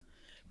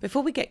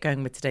Before we get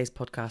going with today's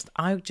podcast,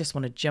 I just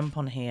want to jump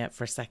on here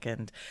for a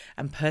second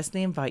and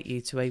personally invite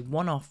you to a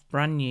one-off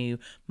brand new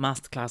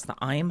masterclass that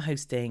I am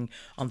hosting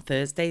on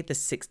Thursday, the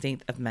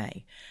 16th of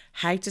May.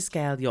 How to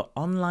scale your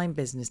online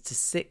business to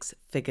 6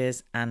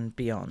 figures and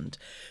beyond.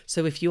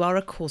 So if you are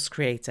a course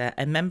creator,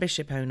 a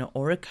membership owner,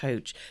 or a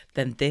coach,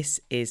 then this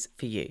is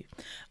for you.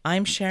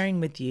 I'm sharing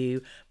with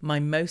you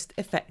my most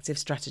effective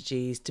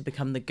strategies to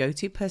become the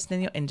go-to person in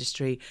your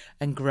industry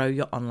and grow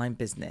your online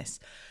business.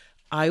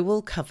 I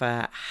will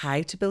cover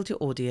how to build your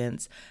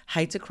audience,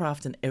 how to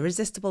craft an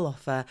irresistible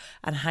offer,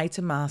 and how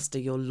to master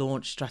your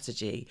launch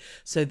strategy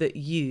so that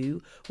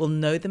you will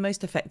know the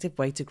most effective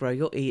way to grow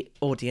your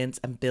audience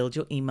and build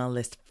your email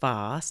list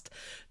fast,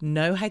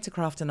 know how to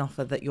craft an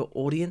offer that your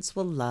audience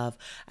will love,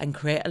 and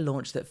create a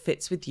launch that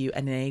fits with you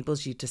and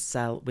enables you to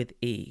sell with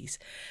ease.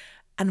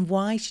 And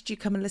why should you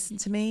come and listen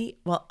to me?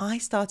 Well, I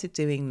started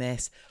doing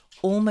this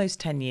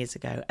almost 10 years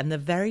ago. And the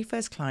very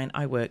first client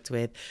I worked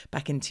with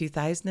back in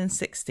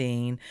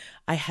 2016,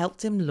 I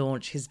helped him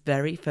launch his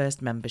very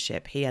first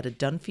membership. He had a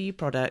done-for-you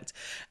product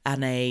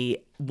and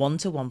a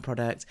one-to-one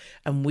product,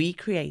 and we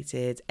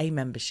created a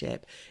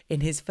membership.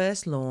 In his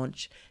first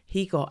launch,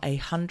 he got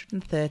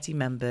 130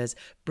 members,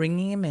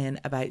 bringing him in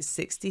about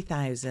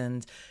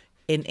 60,000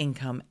 in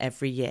income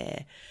every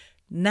year.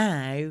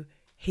 Now,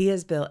 he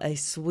has built a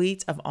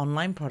suite of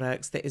online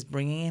products that is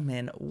bringing him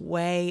in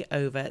way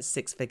over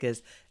 6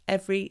 figures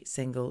every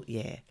single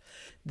year.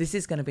 This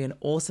is going to be an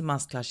awesome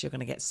masterclass. You're going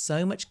to get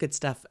so much good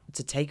stuff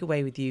to take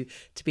away with you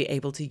to be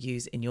able to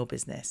use in your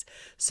business.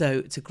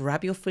 So to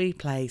grab your free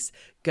place,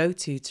 go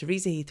to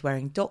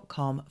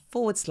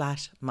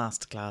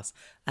teresaheathwareing.com/masterclass,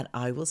 and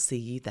I will see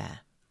you there.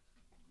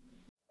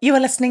 You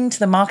are listening to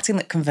the Marketing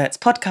That Converts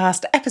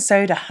podcast,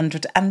 episode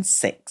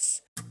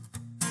 106.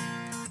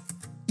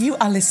 You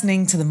are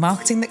listening to the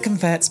Marketing That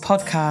Converts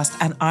podcast,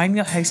 and I'm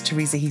your host,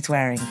 Teresa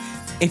Heathwareing.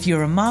 If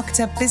you're a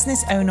marketer,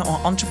 business owner,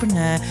 or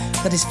entrepreneur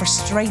that is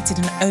frustrated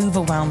and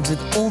overwhelmed with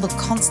all the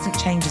constant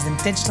changes in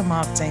digital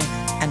marketing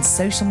and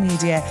social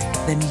media,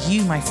 then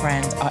you, my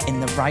friend, are in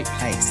the right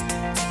place.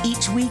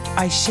 Each week,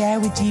 I share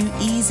with you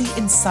easy,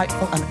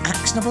 insightful, and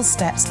actionable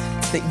steps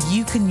that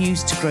you can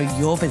use to grow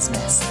your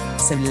business.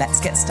 So let's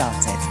get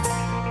started.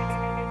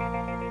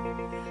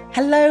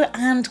 Hello,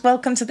 and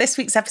welcome to this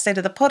week's episode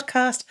of the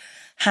podcast.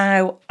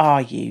 How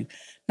are you?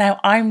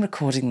 Now, I'm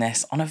recording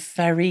this on a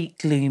very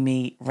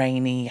gloomy,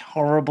 rainy,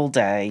 horrible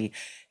day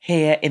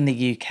here in the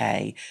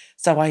UK.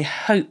 So I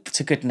hope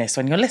to goodness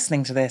when you're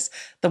listening to this,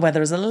 the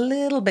weather is a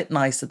little bit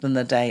nicer than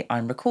the day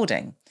I'm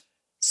recording.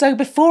 So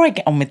before I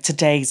get on with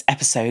today's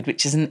episode,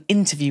 which is an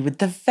interview with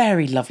the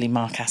very lovely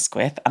Mark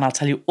Asquith, and I'll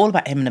tell you all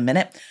about him in a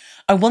minute,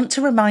 I want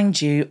to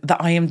remind you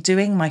that I am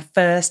doing my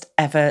first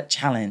ever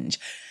challenge.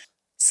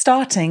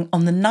 Starting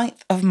on the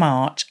 9th of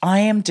March, I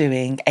am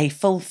doing a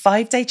full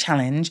 5-day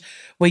challenge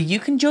where you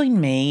can join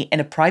me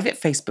in a private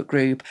Facebook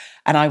group,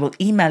 and I will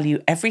email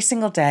you every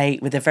single day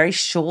with a very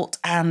short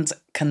and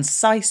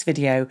concise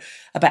video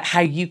about how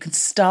you can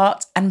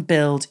start and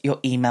build your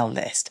email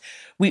list.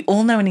 We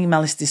all know an email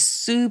list is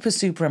super,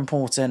 super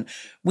important.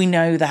 We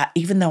know that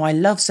even though I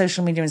love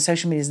social media, and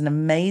social media is an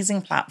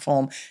amazing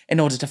platform in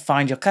order to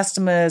find your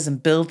customers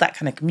and build that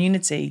kind of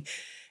community,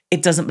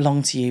 it doesn't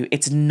belong to you.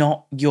 It's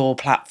not your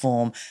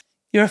platform.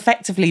 You're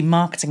effectively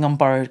marketing on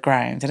borrowed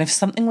ground. And if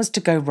something was to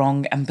go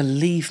wrong, and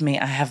believe me,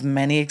 I have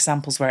many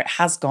examples where it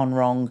has gone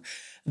wrong,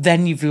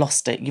 then you've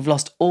lost it. You've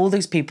lost all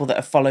those people that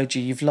have followed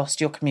you. You've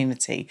lost your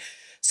community.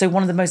 So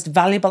one of the most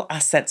valuable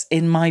assets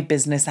in my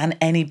business and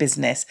any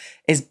business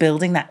is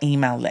building that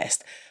email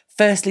list.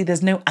 Firstly,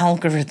 there's no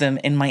algorithm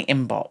in my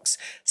inbox.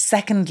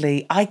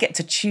 Secondly, I get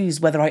to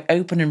choose whether I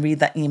open and read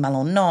that email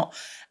or not.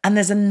 And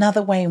there's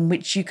another way in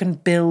which you can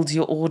build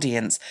your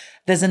audience.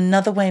 There's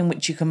another way in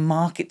which you can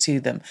market to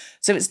them.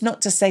 So it's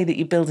not to say that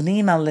you build an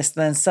email list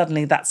and then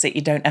suddenly that's it.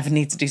 You don't ever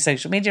need to do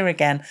social media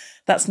again.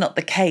 That's not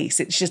the case.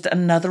 It's just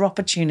another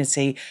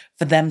opportunity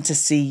for them to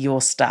see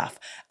your stuff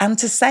and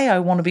to say, I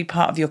want to be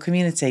part of your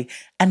community,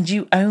 and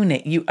you own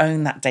it. You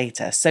own that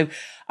data. So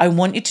I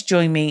want you to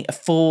join me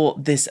for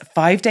this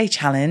 5-day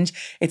challenge.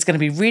 It's going to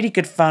be really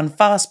good fun,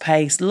 fast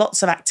paced,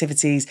 lots of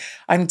activities.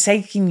 I'm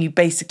taking you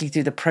basically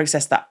through the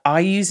process that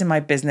I use in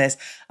my business,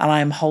 and I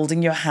am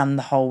holding your hand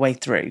the whole way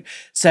through.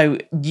 So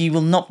you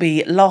will not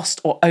be lost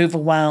or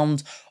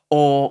overwhelmed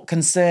or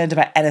concerned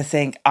about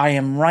anything. I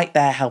am right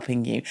there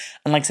helping you.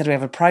 And like I said, we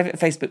have a private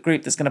Facebook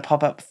group that's going to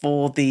pop up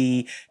for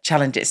the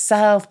challenge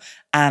itself,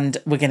 and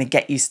we're going to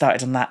get you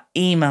started on that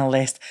email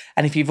list.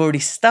 And if you've already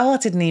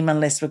started an email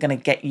list, we're going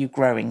to get you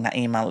growing that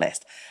email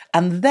list.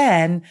 And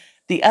then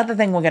the other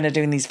thing we're going to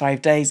do in these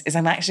 5 days is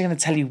I'm actually going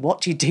to tell you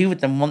what you do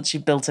with them once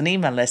you've built an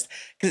email list,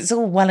 because it's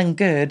all well and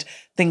good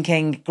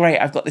thinking, great,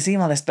 I've got this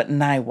email list, but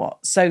now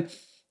what? So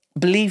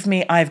believe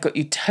me, I've got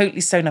you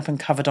totally sewn up and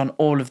covered on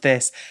all of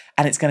this,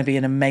 and it's going to be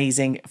an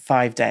amazing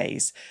 5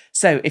 days.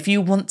 So if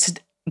you want to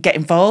get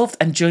involved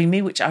and join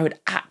me, which I would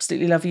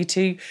absolutely love you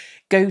to,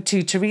 go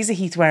to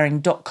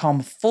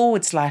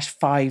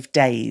teresaheathwareing.com/5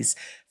 days,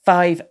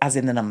 5 as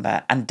in the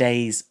number and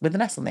days with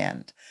an S on the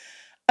end.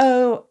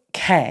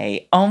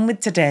 Okay, on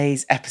with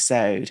today's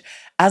episode.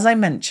 As I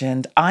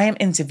mentioned, I am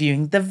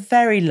interviewing the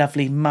very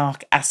lovely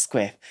Mark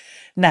Asquith.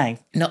 Now,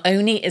 not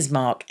only is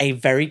Mark a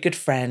very good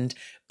friend,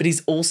 but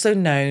he's also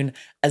known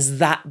as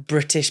that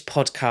British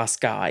podcast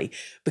guy,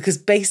 because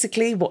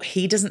basically what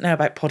he doesn't know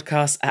about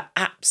podcasts are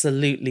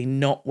absolutely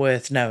not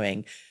worth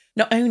knowing.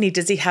 Not only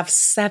does he have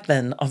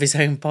 7 of his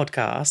own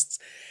podcasts,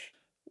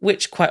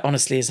 which quite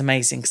honestly is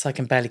amazing because I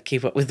can barely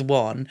keep up with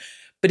one,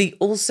 but he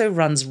also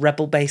runs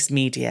Rebel Based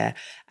Media.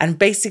 And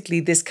basically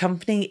this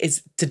company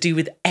is to do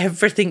with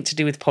everything to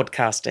do with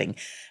podcasting.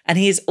 And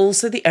he is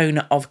also the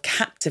owner of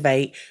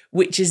Captivate,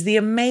 which is the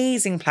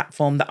amazing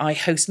platform that I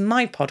host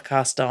my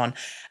podcast on.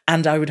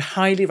 And I would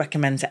highly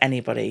recommend to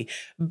anybody.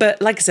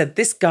 But like I said,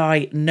 this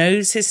guy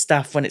knows his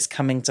stuff when it's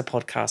coming to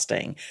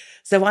podcasting.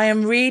 So I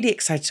am really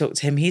excited to talk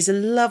to him. He's a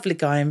lovely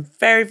guy. I'm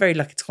very, very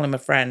lucky to call him a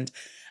friend.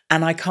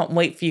 And I can't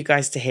wait for you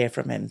guys to hear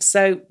from him.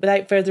 So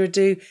without further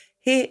ado,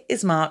 here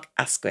is Mark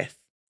Asquith.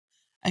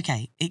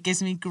 Okay, it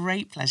gives me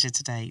great pleasure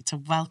today to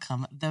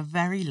welcome the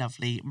very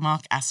lovely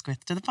Mark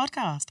Asquith to the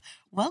podcast.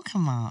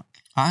 Welcome, Mark.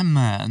 I'm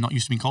not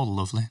used to being called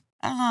lovely.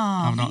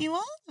 Oh, but you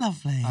are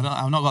lovely.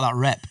 I've not got that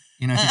rep.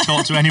 You know, if you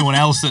talk to anyone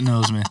else that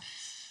knows me.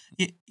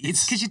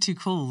 It's because you're too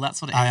cool.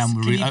 That's what it is. I am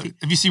really. Have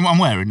you seen what I'm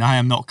wearing? I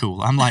am not cool.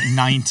 I'm like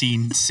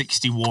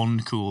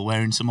 1961 cool,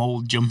 wearing some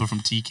old jumper from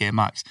TK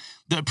Maxx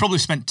that probably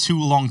spent too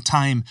long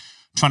time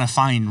trying to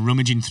find,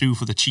 rummaging through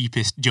for the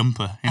cheapest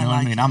jumper. You know what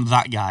I mean? I'm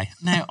that guy.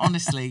 No,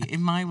 honestly,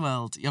 in my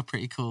world, you're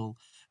pretty cool.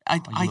 I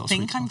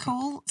think I'm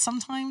cool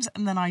sometimes,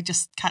 and then I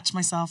just catch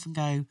myself and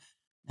go,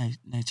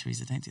 no,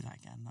 Teresa, don't do that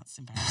again. That's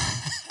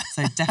embarrassing.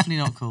 So definitely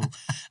not cool.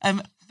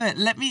 But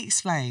let me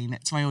explain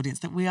to my audience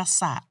that we are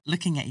sat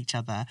looking at each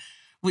other,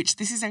 which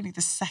this is only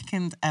the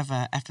second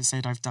ever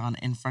episode I've done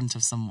in front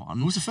of someone.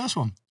 Who was the first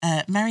one?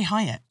 Mary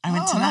Hyatt. I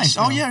went to nice.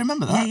 Nashville. Oh, yeah, I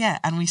remember that. Yeah.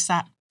 And we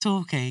sat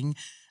talking.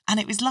 And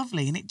it was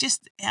lovely. And it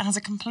has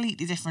a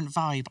completely different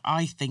vibe,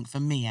 I think, for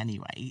me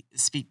anyway,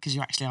 because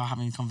you actually are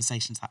having a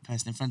conversation to that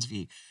person in front of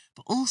you.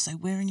 But also,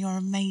 we're in your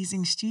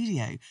amazing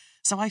studio.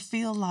 So I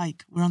feel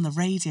like we're on the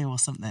radio or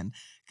something,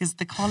 because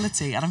the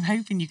quality, and I'm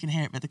hoping you can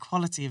hear it, but the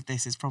quality of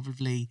this is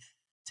probably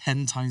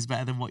 10 times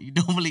better than what you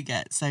normally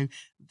get. So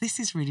this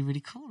is really, really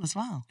cool as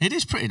well. It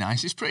is pretty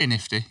nice. It's pretty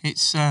nifty.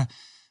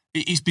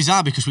 It's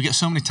bizarre because we get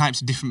so many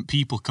types of different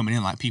people coming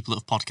in, like people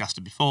that have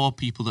podcasted before,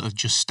 people that have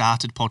just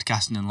started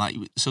podcasting,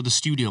 and so the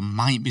studio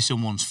might be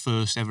someone's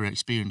first ever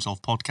experience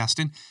of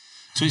podcasting.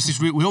 So it's this.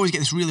 We always get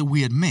this really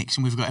weird mix,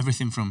 and we've got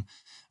everything from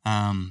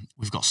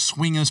we've got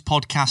swingers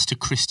podcast to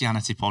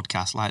Christianity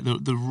podcast. Like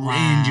the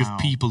range of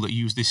people that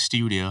use this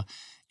studio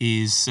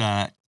is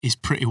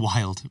pretty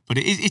wild, but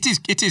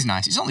it is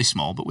nice. It's only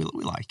small, but we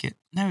like it.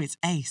 No, it's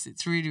ace.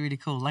 It's really, really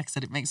cool. Like I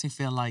said, it makes me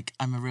feel like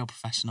I'm a real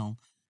professional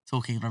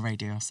talking on a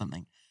radio or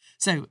something.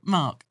 So,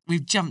 Mark,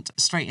 we've jumped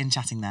straight in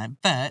chatting there,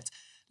 but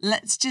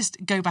let's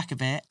just go back a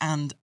bit,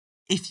 and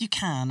if you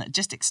can,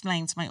 just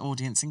explain to my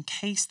audience, in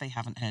case they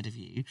haven't heard of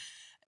you,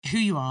 who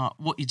you are,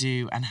 what you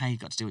do, and how you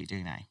got to do what you're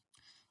doing now.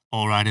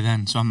 Alrighty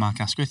then. So I'm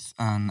Mark Asquith,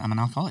 and I'm an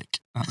alcoholic.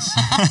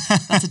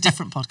 That's a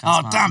different podcast.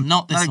 Oh, Mark. damn!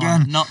 Not this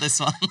again. one. Not this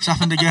one. It's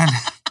happened again.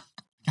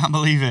 Can't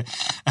believe it.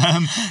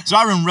 So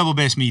I run Rebel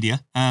Based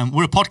Media.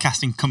 We're a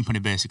podcasting company,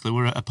 basically.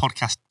 We're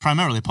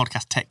primarily a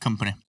podcast tech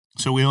company.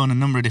 So we own a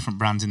number of different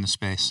brands in the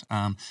space.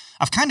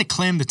 I've kind of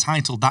claimed the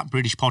title That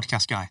British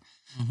Podcast Guy,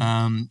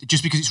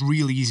 just because it's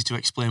really easy to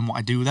explain what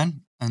I do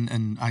then.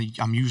 And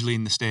I'm usually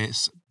in the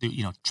States,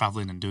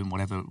 traveling and doing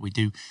whatever we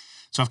do.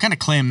 So I've kind of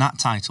claimed that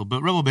title.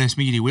 But Rebel Based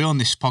Media, we own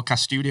this podcast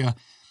studio.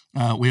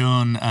 We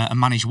own a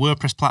managed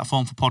WordPress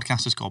platform for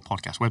podcasters called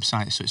Podcast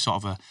Websites. So it's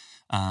sort of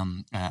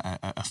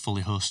a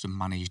fully hosted and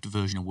managed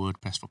version of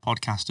WordPress for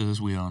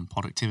podcasters. We own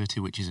Productivity,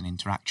 which is an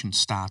interaction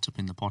startup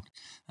in the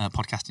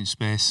podcasting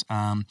space.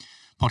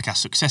 Podcast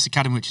Success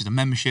Academy, which is a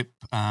membership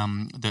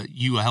that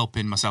you are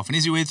helping myself and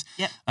Izzy with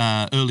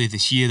earlier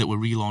this year, that we're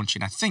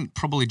relaunching, I think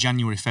probably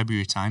January,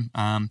 February time.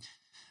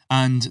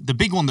 And the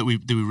big one that we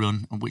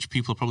run, which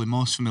people are probably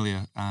most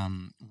familiar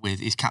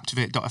with, is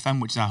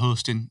Captivate.fm, which is our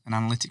hosting and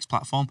analytics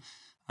platform.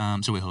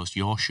 So we host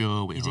your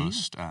show, we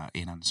host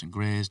Ian Anderson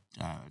Gray's,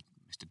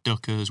 Mr.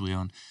 Duckers, we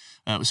own.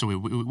 So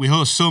we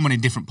host so many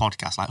different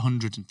podcasts, like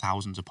hundreds and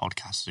thousands of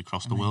podcasts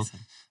across the world.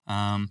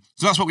 So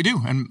that's what we do,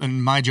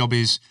 and my job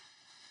is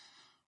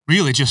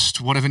really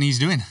just whatever needs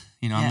doing.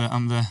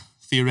 I'm the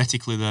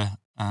theoretically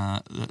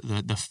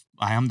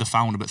I am the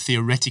founder, but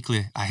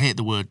theoretically I hate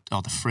the word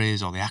or the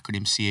phrase or the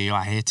acronym CEO.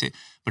 I hate it,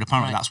 but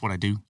apparently that's what I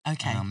do.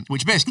 Okay,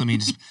 which basically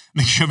means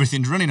make sure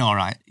everything's running all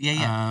right.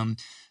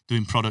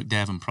 Doing product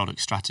dev and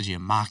product strategy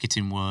and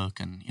marketing work,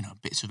 and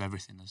bits of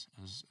everything as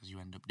you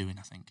end up doing,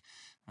 I think.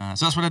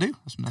 So that's what I do.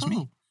 That's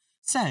me.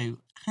 So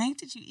how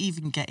did you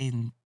even get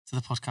into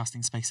the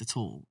podcasting space at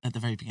all at the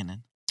very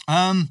beginning?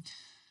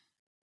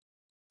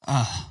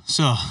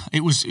 So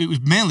it was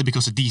mainly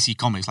because of DC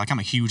Comics. Like, I'm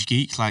a huge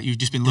geek. Like, you've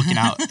just been looking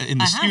out in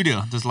the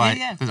studio. There's I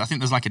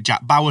think there's like a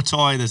Jack Bauer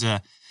toy. There's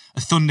a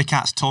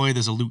Thundercats toy.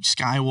 There's a Luke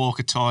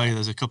Skywalker toy.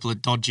 There's a couple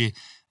of dodgy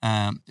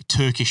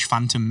Turkish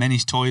Phantom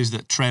Menace toys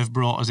that Trev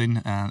brought us in,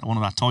 one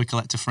of our toy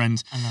collector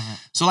friends. I love it.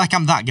 So like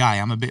I'm that guy.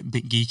 I'm a bit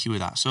geeky with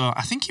that. So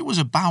I think it was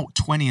about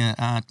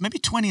maybe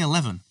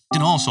 2011.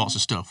 Did all sorts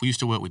of stuff. We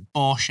used to work with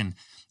Bosch and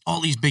all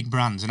these big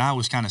brands, and I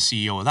was kind of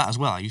CEO of that as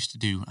well. I used to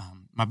do,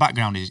 my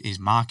background is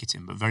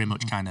marketing, but very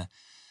much kind of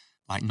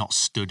like not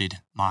studied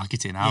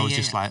marketing. I was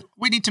just like,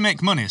 we need to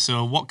make money,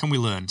 so what can we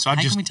learn? So How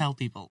can we tell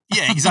people?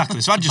 Yeah,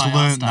 exactly. So I just Buy our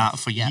learned stuff. that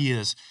for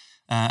years.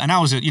 And I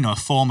was a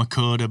former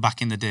coder back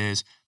in the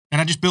days,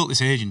 and I just built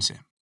this agency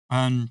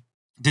and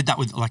did that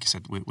with, like I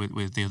said,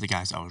 with the other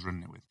guys that I was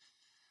running it with.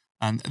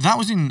 And that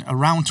was in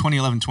around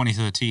 2011,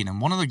 2013. And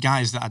one of the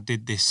guys that I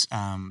did this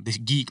this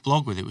geek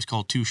blog with, it was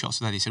called Two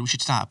Shots of That. He said, we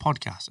should start a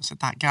podcast. I said,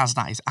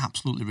 that is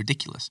absolutely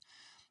ridiculous.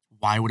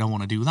 Why would I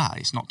want to do that?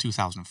 It's not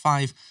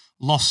 2005.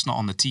 Lost's not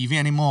on the TV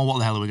anymore. What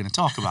the hell are we going to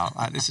talk about?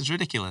 Like, this is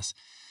ridiculous.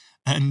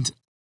 And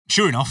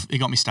sure enough, it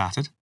got me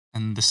started.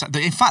 And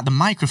in fact, the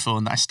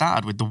microphone that I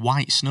started with, the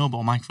white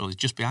snowball microphone, is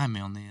just behind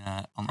me on the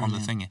on the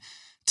thingy.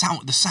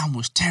 The sound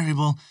was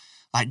terrible.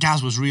 Like,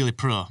 Gaz was really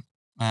pro,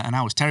 and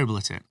I was terrible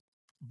at it.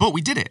 But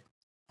we did it.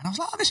 And I was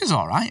like, oh, this is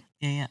all right.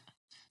 Yeah.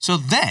 So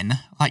then,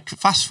 like,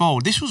 fast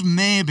forward, this was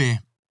maybe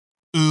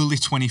early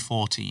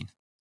 2014.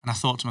 And I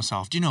thought to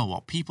myself, do you know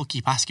what? People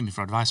keep asking me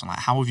for advice on, like,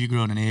 how have you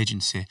grown an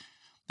agency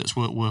that's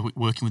working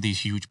with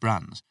these huge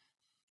brands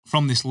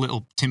from this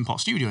little tin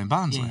pot studio in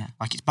Barnsley? Yeah.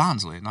 Like, it's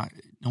Barnsley. Like,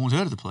 no one's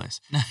heard of the place.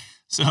 No,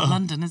 So not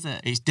London, is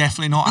it? It's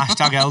definitely not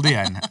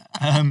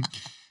 #LDN.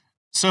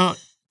 So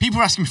people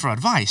were asking me for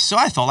advice. So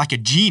I thought, like a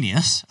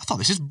genius, I thought,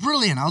 this is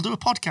brilliant. I'll do a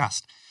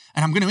podcast.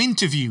 And I'm going to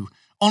interview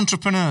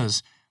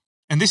entrepreneurs.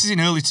 And this is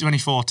in early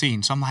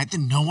 2014. So I'm like,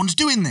 no one's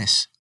doing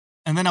this.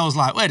 And then I was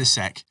like, wait a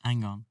sec.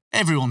 Hang on.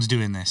 Everyone's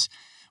doing this.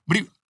 But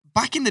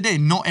back in the day,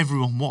 not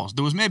everyone was.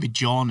 There was maybe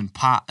John and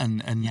Pat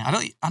and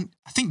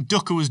I think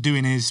Ducker was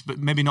doing his, but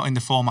maybe not in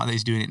the format that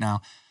he's doing it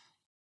now.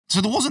 So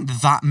there wasn't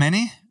that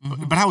many,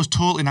 but I was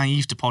totally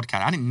naive to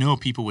podcast. I didn't know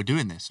people were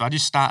doing this. So I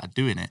just started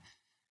doing it.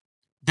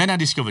 Then I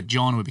discovered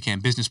John. We became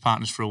business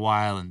partners for a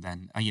while, and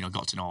then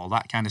got to know all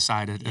that kind of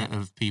side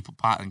of people,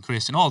 Pat and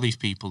Chris, and all these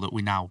people that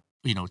we now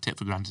take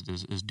for granted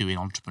as doing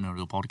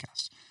entrepreneurial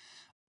podcasts.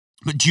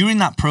 But during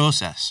that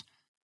process,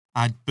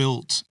 I'd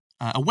built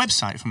a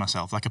website for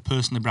myself, like a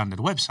personally branded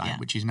website,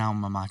 which is now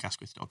my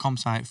markasquith.com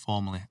site,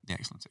 formerly the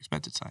Excellence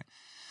Expected site.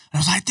 And I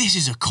was like, this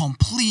is a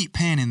complete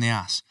pain in the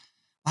ass.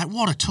 Like,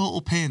 what a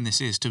total pain this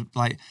is to,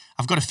 like,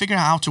 I've got to figure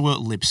out how to work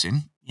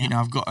Libsyn.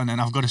 Yeah. I've got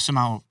to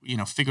somehow,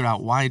 figure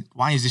out why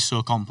is this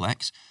so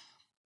complex?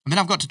 And then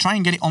I've got to try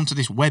and get it onto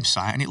this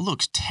website, and it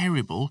looks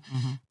terrible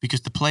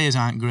because the players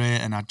aren't great,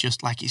 and I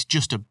just, like, it's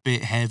just a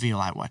bit heavy,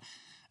 like, what?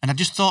 And I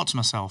just thought to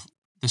myself,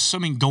 there's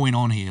something going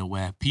on here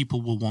where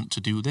people will want to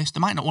do this.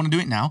 They might not want to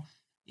do it now,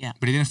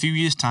 but in a few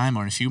years' time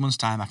or in a few months'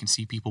 time, I can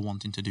see people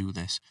wanting to do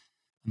this.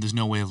 And there's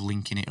no way of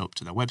linking it up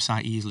to their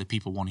website easily.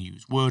 People want to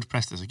use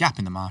WordPress. There's a gap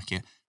in the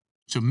market.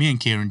 So me and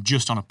Kieran,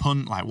 just on a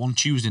punt, like one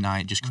Tuesday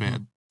night, just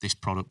created this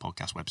product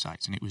podcast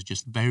website. And it was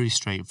just very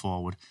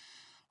straightforward.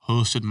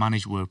 Hosted,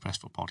 managed WordPress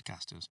for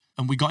podcasters.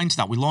 And we got into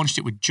that. We launched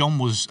it with John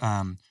was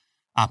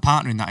our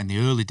partner in that in the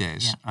early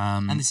days.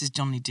 Yeah. And this is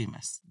Johnny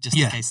Dumas, just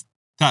in case.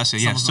 That's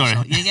it, yeah, sorry.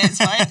 Yeah, it's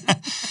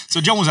fine.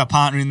 So John was our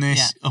partner in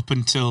this up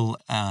until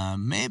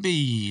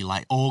maybe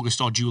like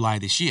August or July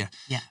this year.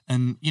 Yeah.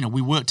 And,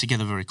 we worked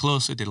together very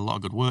closely, did a lot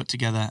of good work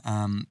together.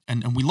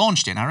 And we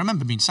launched it. And I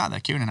remember being sat there,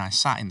 Kieran and I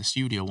sat in the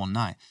studio one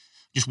night,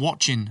 just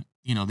watching,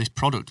 this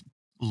product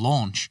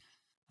launch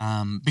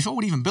before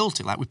we'd even built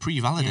it. Like, we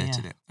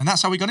pre-validated it. And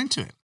that's how we got into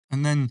it.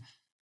 And then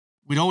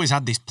we'd always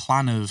had this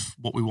plan of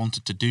what we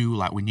wanted to do.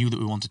 Like, we knew that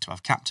we wanted to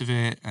have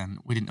Captivate, and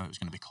we didn't know it was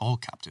going to be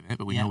called Captivate,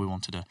 but we know we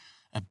wanted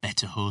a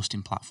better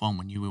hosting platform.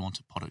 We knew we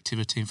wanted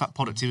productivity. In fact,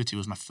 productivity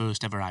was my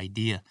first ever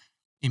idea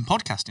in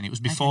podcasting. It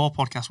was before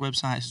podcast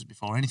websites. It was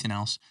before anything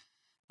else.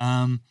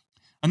 And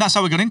that's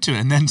how we got into it.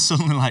 And then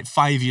suddenly, like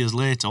 5 years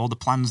later, all the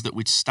plans that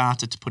we'd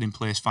started to put in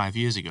place 5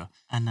 years ago,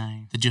 I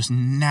know. they're just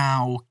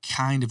now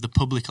kind of, the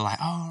public are like,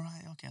 oh,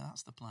 right, okay,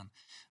 that's the plan.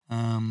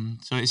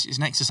 So it's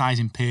an exercise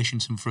in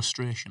patience and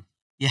frustration.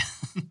 Yeah,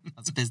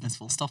 that's business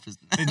full stop,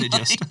 isn't it? Isn't it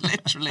just? Like,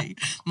 literally,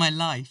 my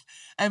life.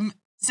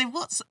 So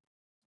what's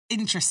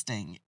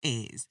interesting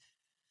is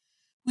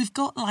we've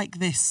got like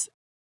this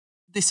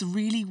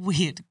really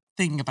weird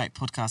thing about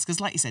podcasts,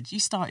 because like you said, you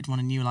started one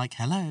and you were like,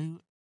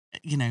 hello,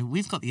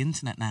 we've got the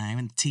internet now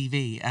and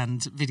TV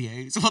and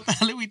videos. What the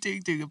hell are we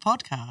doing a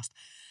podcast?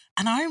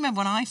 And I remember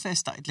when I first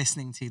started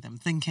listening to them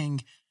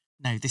thinking,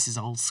 no, this is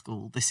old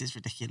school. This is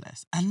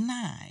ridiculous. And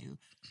now,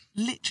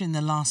 literally in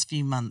the last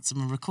few months, and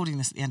we're recording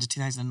this at the end of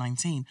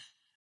 2019,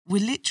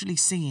 we're literally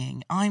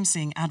I'm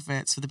seeing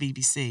adverts for the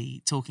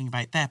BBC talking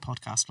about their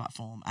podcast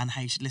platform and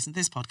how you should listen to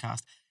this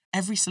podcast.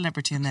 Every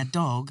celebrity and their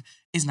dog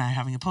is now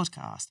having a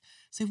podcast.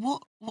 So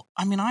what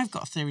I mean, I've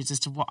got theories as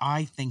to what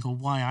I think or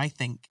why I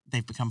think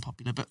they've become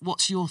popular, but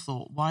what's your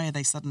thought? Why are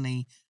they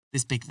suddenly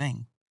this big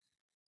thing?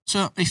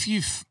 So if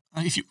you've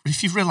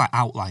read like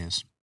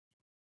Outliers,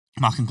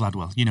 Malcolm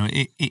Gladwell,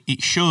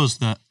 it shows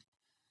that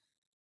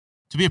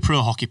to be a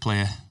pro hockey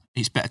player,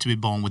 it's better to be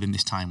born within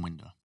this time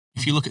window.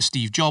 If you look at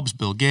Steve Jobs,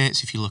 Bill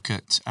Gates, if you look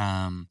at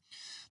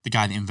the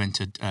guy that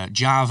invented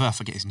Java, I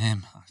forget his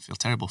name, I feel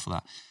terrible for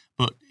that,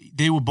 but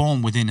they were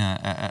born within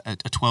a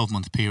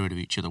 12-month period of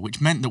each other,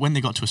 which meant that when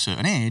they got to a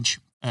certain age,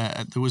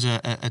 there was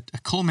a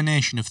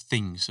culmination of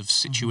things, of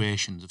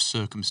situations, of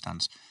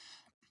circumstance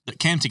that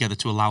came together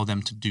to allow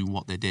them to do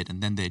what they did.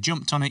 And then they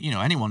jumped on it. You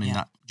know, anyone in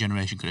that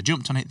generation could have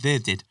jumped on it. They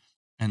did.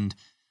 And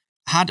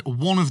had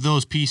one of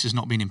those pieces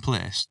not been in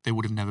place, they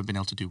would have never been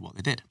able to do what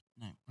they did.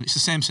 No. It's the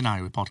same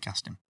scenario with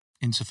podcasting,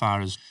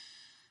 insofar as,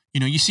 you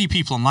know, you see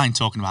people online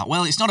talking about,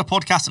 well, it's not a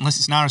podcast unless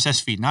it's an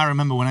RSS feed. And I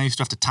remember when I used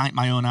to have to type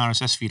my own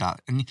RSS feed out.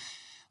 And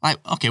like,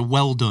 okay,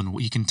 well done.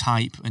 You can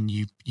type and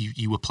you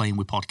were playing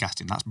with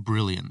podcasting. That's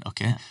brilliant,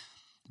 okay? Yeah.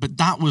 But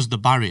that was the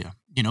barrier.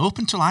 You know, up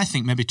until I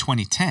think maybe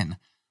 2010,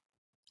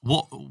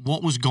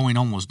 what was going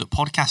on was that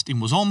podcasting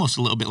was almost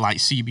a little bit like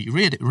CB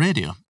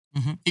radio.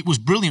 Mm-hmm. It was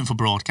brilliant for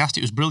broadcast.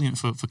 It was brilliant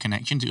for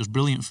connections. It was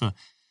brilliant for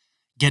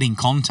getting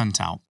content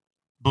out.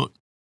 But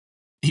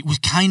it was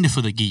kind of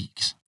for the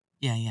geeks.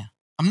 Yeah, yeah.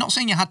 I'm not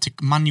saying you had to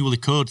manually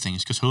code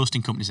things because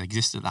hosting companies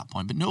existed at that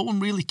point, but no one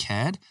really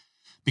cared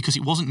because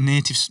it wasn't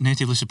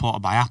natively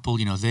supported by Apple.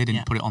 You know, they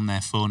didn't put it on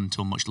their phone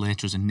until much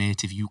later as a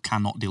native. You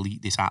cannot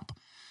delete this app.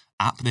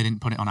 They didn't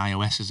put it on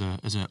iOS as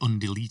a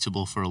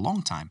undeletable for a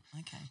long time.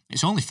 Okay.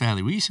 It's only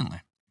fairly recently.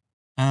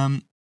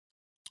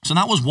 So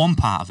that was one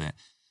part of it.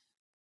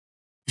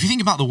 If you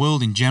think about the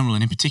world in general,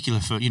 and in particular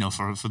for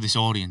this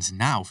audience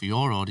now, for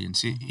your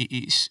audience,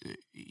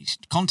 it's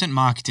content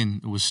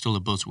marketing was still a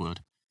buzzword.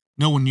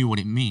 No one knew what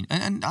it meant.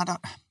 And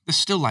there's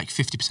still like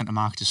 50% of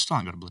marketers still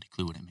haven't got a bloody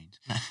clue what it means.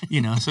 You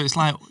know, so it's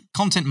like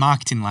content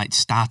marketing like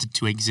started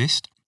to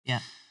exist. Yeah.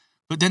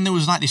 But then there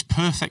was like this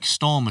perfect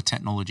storm of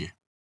technology.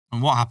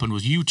 And what happened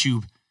was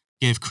YouTube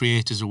gave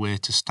creators a way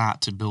to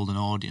start to build an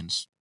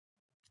audience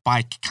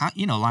by,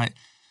 you know, like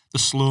the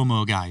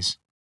slow-mo guys.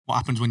 What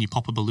happens when you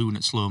pop a balloon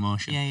at slow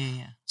motion?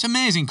 Yeah. It's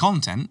amazing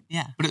content.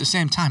 Yeah. But at the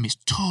same time, it's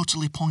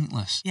totally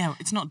pointless. Yeah,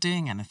 it's not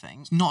doing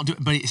anything. It's not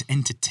but it's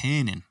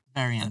entertaining.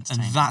 Very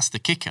entertaining. And that's the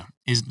kicker,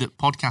 is that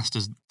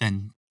podcasters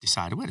then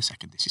decided, wait a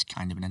second, this is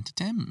kind of an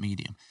entertainment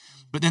medium.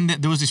 But then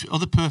there was this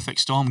other perfect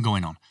storm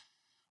going on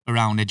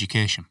around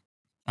education.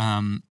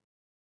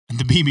 And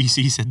the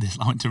BBC said this.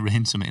 I went to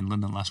Rain Summit in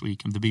London last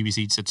week, and the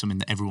BBC said something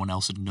that everyone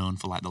else had known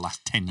for like the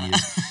last 10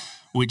 years,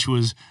 which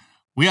was,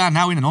 we are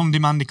now in an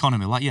on-demand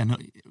economy. Like, yeah, no,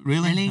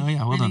 really? Oh,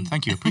 yeah, well done.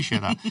 Thank you.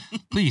 Appreciate that.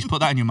 Please put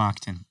that in your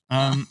marketing.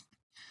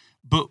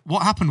 But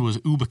what happened was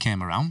Uber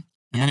came around,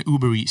 and then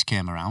Uber Eats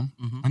came around,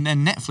 and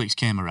then Netflix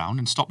came around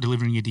and stopped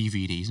delivering your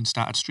DVDs and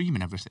started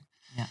streaming everything.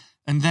 Yeah.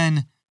 And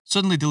then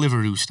suddenly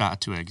Deliveroo started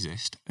to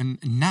exist, and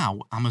now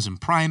Amazon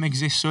Prime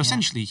exists. So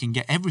essentially you can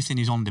get everything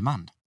is on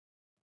demand.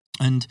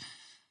 And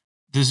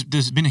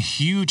there's been a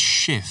huge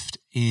shift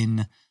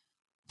in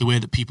the way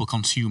that people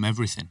consume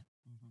everything.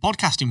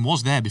 Podcasting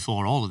was there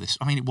before all of this.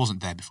 I mean, it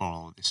wasn't there before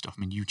all of this stuff.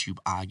 I mean, YouTube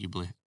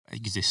arguably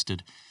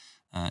existed,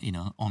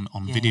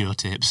 on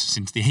videotapes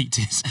since the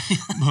 80s.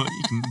 But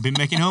you can be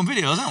making home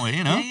videos, haven't we?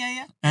 You know?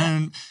 Yeah.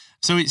 And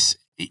so it's,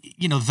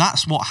 you know,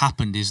 that's what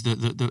happened is that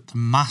the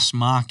mass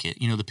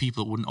market, you know, the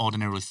people that wouldn't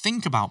ordinarily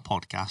think about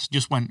podcasts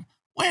just went,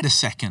 wait a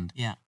second.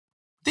 Yeah.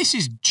 This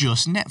is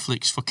just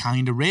Netflix for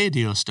kind of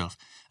radio stuff.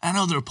 I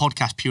know there are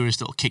podcast purists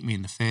that will kick me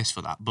in the face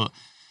for that, but,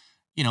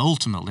 you know,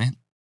 ultimately,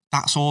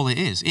 that's all it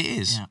is. It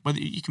is. Yeah. Whether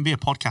you can be a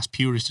podcast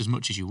purist as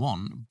much as you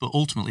want, but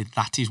ultimately,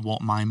 that is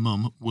what my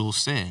mum will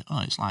say.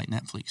 Oh, it's like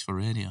Netflix for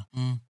radio.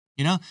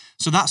 You know?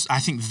 So I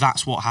think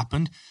that's what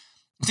happened.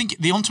 I think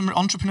the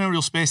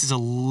entrepreneurial space is a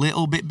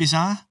little bit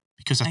bizarre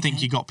because I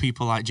think you got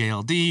people like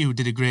JLD who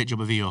did a great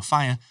job of EO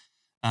Fire.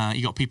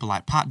 You got people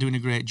like Pat doing a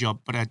great job,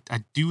 but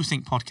I do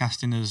think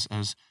podcasting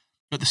as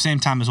at the same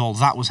time as all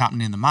that was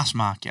happening in the mass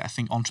market, I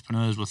think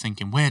entrepreneurs were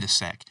thinking, wait a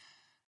sec.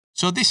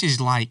 So this is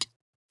like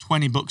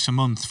 $20 a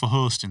month for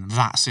hosting.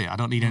 That's it. I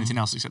don't need anything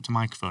else except a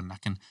microphone. And I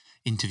can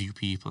interview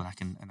people, and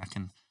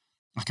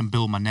I can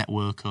build my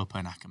network up,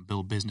 and I can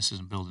build businesses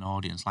and build an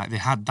audience. Like they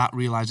had that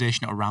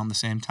realization at around the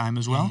same time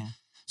as well. Yeah.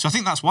 So I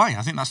think that's why.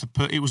 I think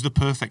it was the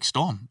perfect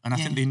storm. And I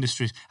think the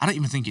industry, I don't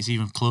even think it's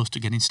even close to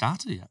getting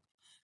started yet.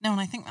 No, and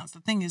I think that's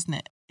the thing, isn't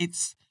it?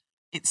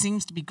 It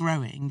seems to be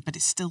growing, but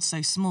it's still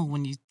so small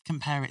when you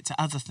compare it to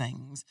other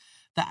things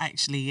that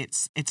actually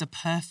it's a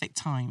perfect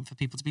time for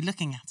people to be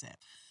looking at it.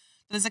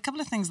 But there's a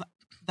couple of things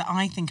that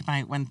I think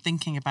about when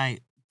thinking about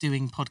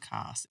doing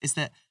podcasts is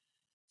that,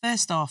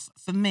 first off,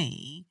 for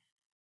me,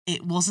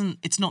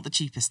 it's not the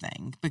cheapest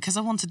thing because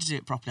I wanted to do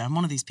it properly. I'm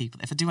one of these people.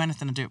 If I do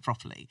anything, I do it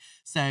properly.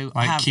 So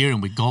like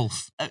Kieran with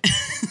golf.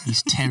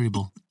 He's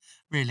terrible.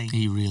 Really?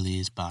 He really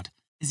is bad.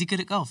 Is he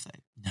good at golf though?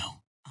 No.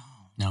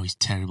 No, he's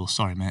terrible.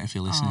 Sorry, mate, if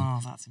you're listening. Oh,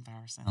 that's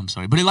embarrassing. I'm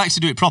sorry. But he likes to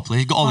do it properly.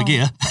 He's got all the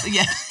gear.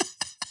 Yeah.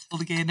 All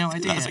the gear, no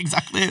idea. That's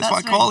exactly it. That's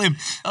what I call him.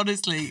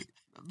 Honestly,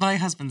 my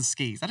husband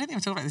skis. I don't think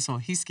I've talked about this before.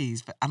 He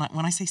skis, but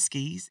when I say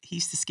skis, he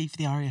used to ski for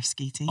the RAF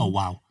ski team. Oh,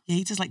 wow. Yeah,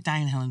 he does like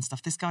downhill and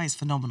stuff. This guy is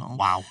phenomenal.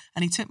 Wow.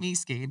 And he took me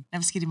skiing.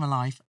 Never skied in my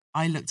life.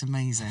 I looked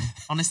amazing.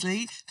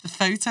 Honestly, the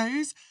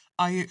photos,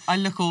 I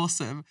look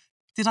awesome.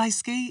 Did I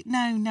ski?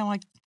 No. I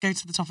go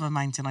to the top of a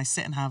mountain. I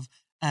sit and have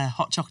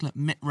hot chocolate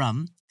Mitt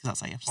rum, because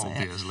that's how you have to say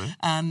it. Obviously.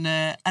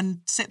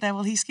 And sit there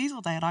while he skis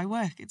all day and I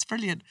work. It's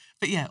brilliant.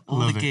 But yeah, all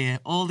Love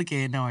the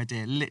gear, no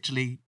idea.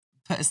 Literally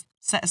put a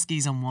set of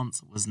skis on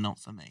once, was not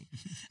for me.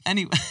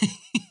 Anyway.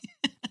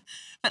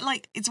 But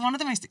like, it's one of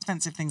the most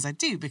expensive things I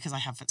do, because I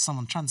have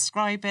someone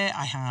transcribe it.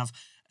 I have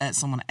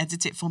someone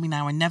edit it for me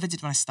now. I never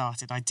did when I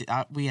started.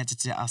 We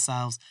edited it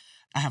ourselves.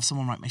 I have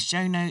someone write my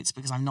show notes,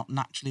 because I'm not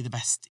naturally the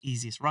best,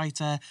 easiest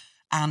writer.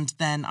 And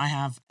then I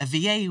have a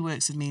VA who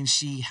works with me, and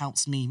she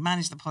helps me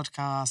manage the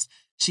podcast.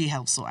 She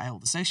helps sort out all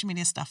the social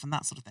media stuff and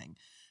that sort of thing.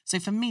 So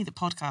for me, the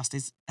podcast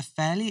is a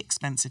fairly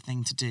expensive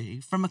thing to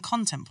do from a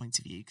content point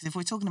of view. Because if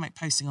we're talking about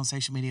posting on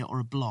social media or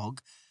a blog,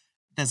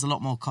 there's a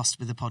lot more cost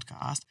with the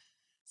podcast.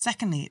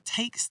 Secondly, it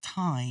takes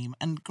time.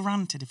 And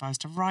granted, if I was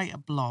to write a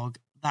blog,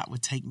 that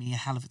would take me a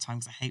hell of a time,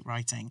 because I hate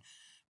writing.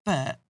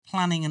 But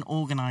planning and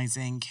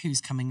organising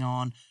who's coming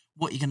on,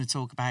 what you're going to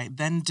talk about,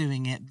 then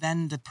doing it,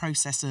 then the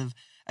process of,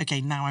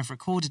 okay, now I've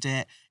recorded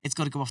it, it's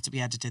got to go off to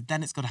be edited,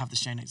 then it's got to have the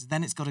show notes,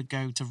 then it's got to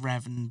go to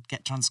Rev and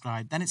get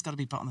transcribed, then it's got to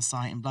be put on the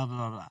site and blah, blah,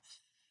 blah, blah.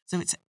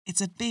 So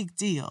it's a big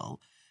deal.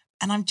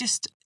 And I'm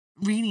just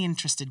really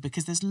interested,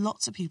 because there's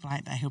lots of people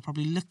out there who are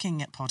probably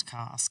looking at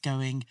podcasts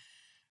going,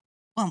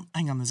 well,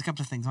 hang on, there's a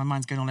couple of things. My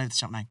mind's going all over the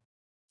shop now.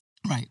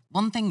 Right.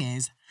 One thing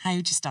is, how do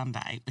you stand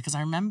out? Because I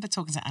remember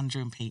talking to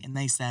Andrew and Pete, and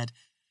they said,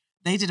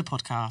 they did a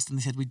podcast and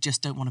they said, we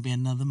just don't want to be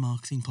another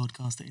marketing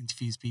podcast that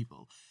interviews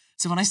people.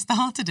 So when I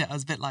started it, I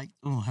was a bit like,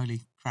 oh,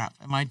 holy crap.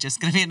 Am I just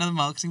going to be another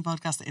marketing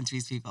podcast that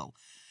interviews people?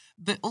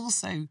 But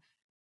also,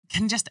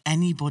 can just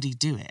anybody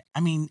do it? I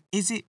mean,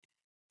 is it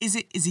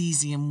as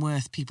easy and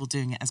worth people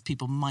doing it as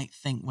people might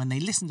think when they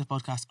listen to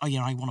podcasts? Oh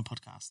yeah, I want a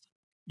podcast.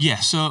 Yeah,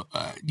 so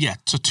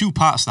two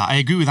parts to that. I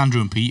agree with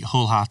Andrew and Pete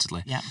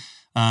wholeheartedly. Yeah.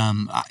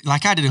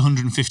 I did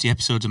 150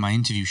 episodes of my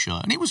interview show,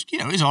 and it was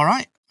all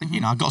right.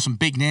 Mm-hmm. I got some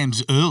big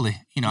names early.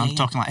 I'm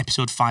talking like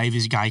episode 5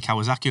 is Guy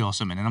Kawasaki or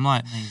something, and I'm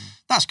like, Amazing.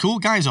 That's cool.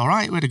 Guy's all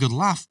right. We had a good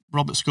laugh.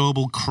 Robert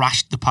Scoble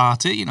crashed the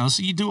party.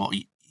 So you do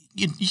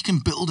you can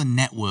build a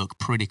network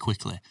pretty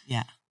quickly.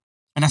 Yeah.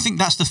 And I think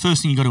that's the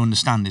first thing you got to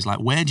understand is,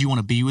 like, where do you want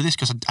to be with this?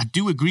 Because I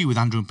do agree with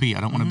Andrew and Pete.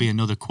 I don't want to be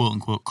another quote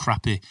unquote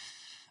crappy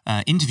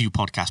interview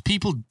podcast.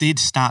 People did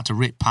start to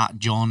rip Pat,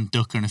 John,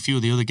 Ducker, and a few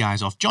of the other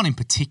guys off. John in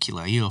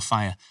particular,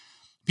 Fire.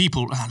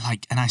 People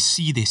and I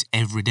see this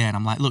every day, and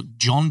I'm like, look,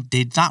 John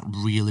did that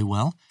really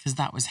well, because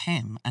that was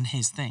him and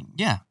his thing.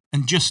 Yeah,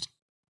 and just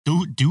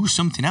do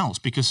something else,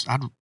 because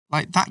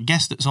that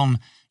guest that's on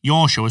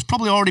your show has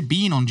probably already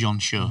been on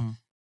John's show,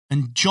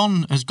 and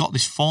John has got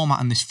this format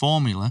and this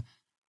formula,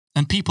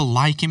 and people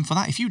like him for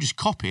that. If you just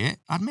copy it,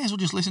 I may as well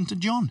just listen to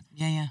John.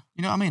 Yeah.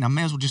 You know what I mean? I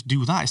may as well just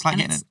do that. It's like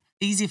it's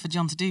easier for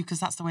John to do, because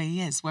that's the way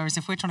he is. Whereas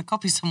if we're trying to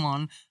copy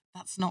someone,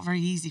 that's not very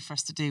easy for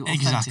us to do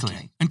authentically.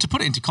 Exactly. And to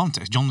put it into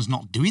context, John's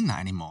not doing that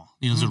anymore.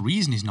 There's a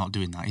reason he's not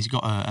doing that. He's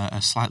got a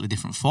slightly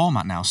different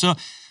format now. So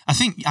I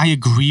think I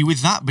agree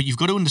with that, but you've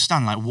got to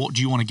understand, like, what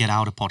do you want to get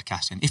out of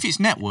podcasting? If it's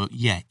network,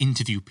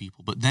 interview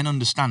people, but then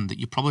understand that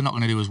you're probably not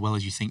going to do as well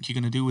as you think you're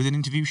going to do with an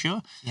interview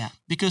show. Yeah.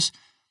 Because,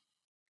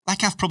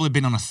 like, I've probably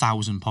been on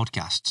 1,000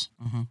 podcasts,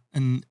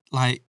 and,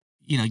 like,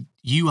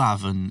 you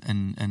have,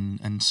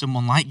 and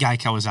someone like Guy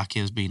Kawasaki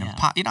has been, and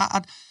Pat,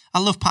 I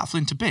love Pat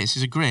Flynn to bits.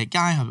 He's a great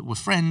guy. We're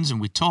friends and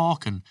we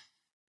talk, and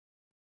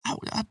I'm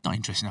not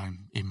interested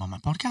in him on my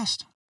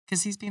podcast.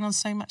 Because he's been on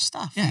so much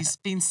stuff. Yeah. He's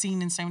been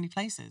seen in so many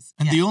places.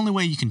 And the only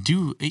way you can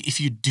do,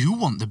 if you do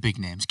want the big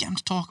names, get them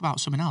to talk about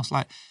something else.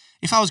 Like,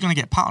 if I was going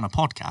to get Pat on a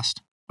podcast,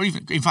 or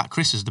even, in fact,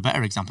 Chris is the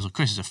better example. So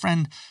Chris is a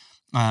friend.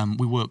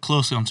 We work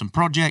closely on some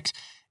projects.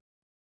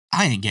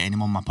 I ain't getting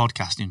him on my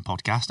podcasting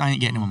podcast. I ain't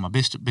getting him on my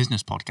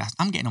business podcast.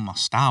 I'm getting him on my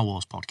Star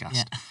Wars podcast.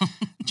 Yeah.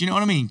 Do you know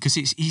what I mean? Because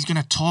he's going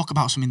to talk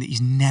about something that he's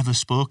never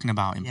spoken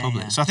about in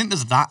public. Yeah. So I think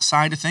there's that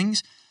side of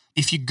things.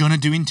 If you're going to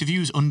do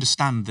interviews,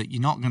 understand that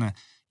you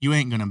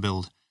ain't going to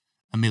build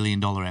 $1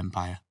 million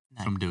empire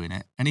from doing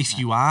it. And if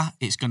you are,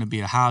 it's going to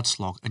be a hard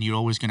slog, and you're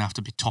always going to have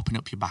to be topping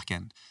up your back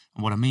end.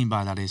 And what I mean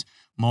by that is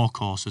more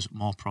courses,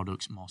 more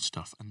products, more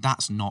stuff. And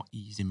that's not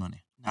easy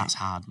money. That's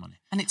hard money.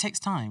 And it takes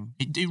time.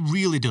 It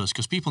really does,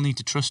 because people need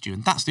to trust you.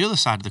 And that's the other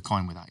side of the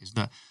coin with that, is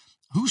that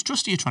whose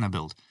trust are you trying to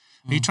build?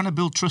 Are you trying to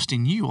build trust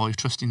in you, or are you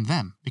trusting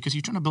them? Because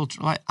you're trying to build,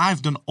 like,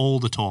 I've done all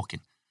the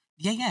talking.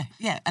 Yeah.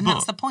 And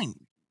that's the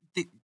point.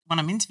 When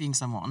I'm interviewing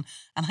someone,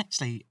 and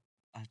actually,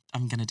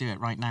 I'm going to do it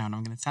right now, and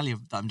I'm going to tell you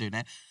that I'm doing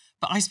it.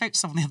 But I spoke to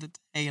someone the other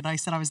day, and I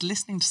said I was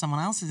listening to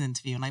someone else's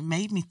interview, and it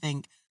made me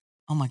think,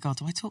 oh my God,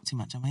 do I talk too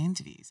much on my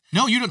interviews?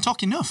 No, you don't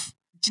talk enough.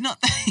 Do you not?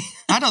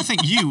 I don't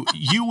think you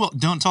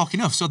don't talk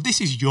enough. So this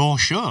is your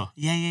show.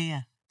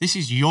 Yeah. This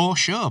is your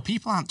show.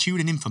 People aren't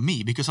tuning in for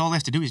me, because all they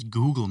have to do is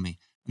Google me.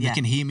 And they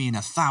can hear me in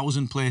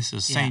 1,000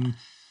 places saying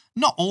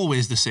not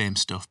always the same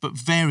stuff, but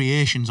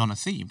variations on a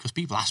theme, because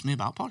people ask me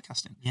about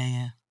podcasting.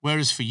 Yeah.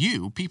 Whereas for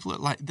you, people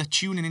are they're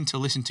tuning in to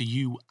listen to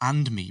you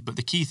and me. But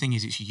the key thing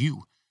is it's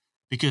you,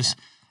 because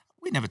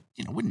we never,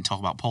 we didn't talk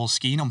about Paul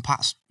skiing on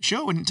Pat's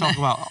show. We didn't talk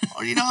about,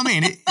 you know what I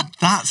mean?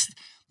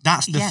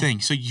 That's the Yeah.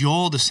 thing. So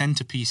you're the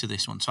centerpiece of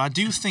this one. So I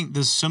do think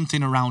there's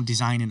something around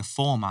designing a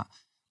format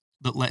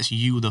that lets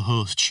you, the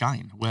host,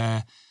 shine.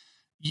 Where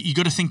you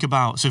got to think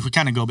about. So if we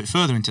kind of go a bit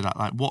further into that,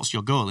 like, what's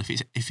your goal? If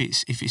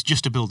it's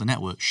just to build a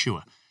network,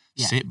 sure,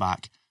 Yeah. sit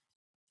back,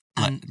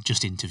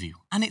 just interview.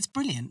 And it's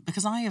brilliant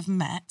because I have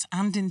met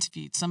and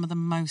interviewed some of the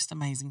most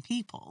amazing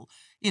people,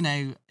 you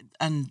know,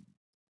 and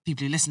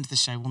people who listen to the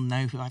show will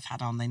know who I've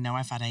had on. They know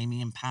I've had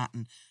Amy and Pat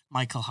and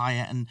Michael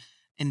Hyatt. And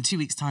in 2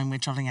 weeks' time, we're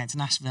traveling out to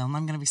Nashville and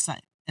I'm going to be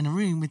sat in a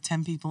room with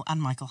 10 people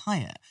and Michael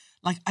Hyatt.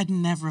 Like, I'd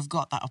never have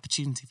got that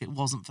opportunity if it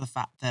wasn't for the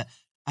fact that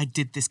I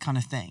did this kind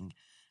of thing.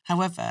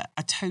 However,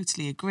 I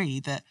totally agree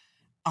that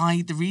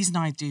the reason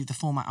I do the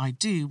format I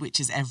do, which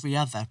is every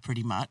other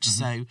pretty much,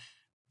 so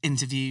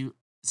interview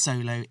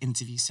solo,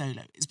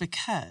 is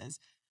because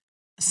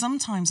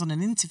sometimes on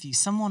an interview,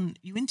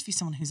 you interview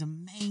someone who's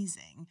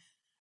amazing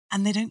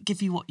and they don't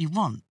give you what you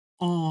want.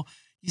 Or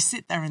you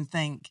sit there and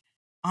think,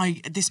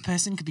 this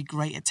person could be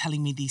great at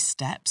telling me these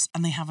steps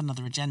and they have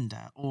another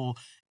agenda, or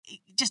it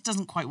just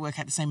doesn't quite work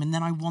out the same. And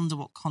then I wonder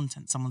what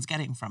content someone's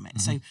getting from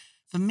it. So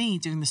for me,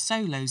 doing the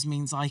solos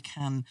means I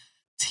can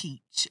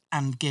teach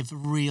and give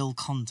real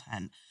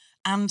content.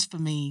 And for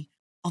me,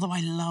 although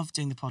I love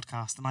doing the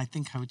podcast and I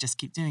think I would just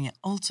keep doing it,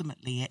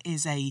 ultimately it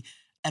is a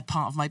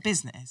part of my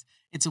business.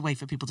 It's a way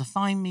for people to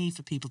find me,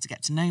 for people to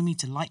get to know me,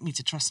 to like me,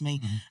 to trust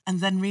me, and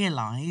then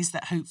realise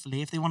that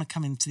hopefully if they want to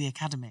come into the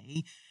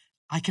academy,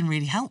 I can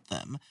really help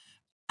them.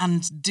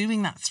 And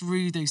doing that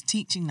through those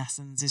teaching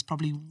lessons is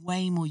probably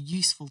way more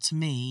useful to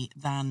me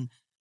than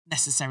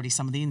necessarily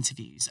some of the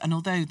interviews. And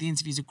although the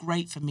interviews are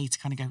great for me to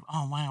kind of go,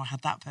 oh, wow, I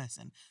had that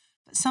person.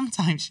 But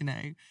sometimes, you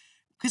know,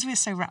 because we're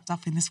so wrapped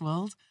up in this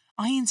world,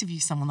 I interview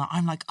someone that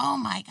I'm like, oh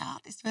my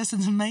God, this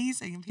person's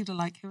amazing. And people are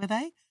like, who are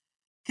they?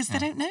 Because they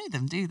don't know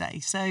them, do they?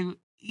 So,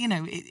 you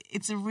know,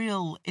 it's a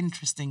real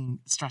interesting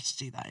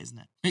strategy, that, isn't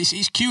it?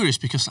 It's curious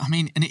because, I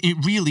mean, and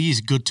it really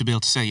is good to be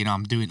able to say, you know,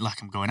 I'm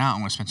going out,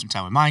 I'm going to spend some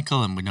time with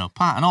Michael and we know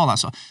Pat and all that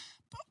sort of,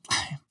 but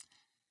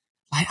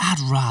like,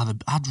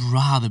 I'd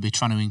rather be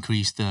trying to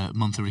increase the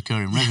monthly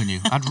recurring revenue.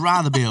 I'd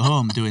rather be at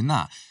home doing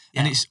that.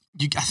 Yeah. And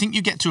I think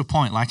you get to a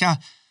point, like,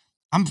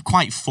 I'm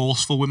quite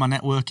forceful with my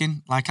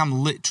networking. Like, I'm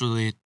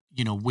literally,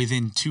 you know,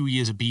 within 2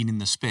 years of being in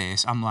the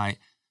space, I'm like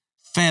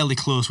fairly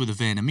close with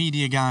the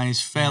VaynerMedia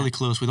guys, fairly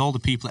close with all the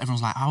people.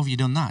 Everyone's like, how have you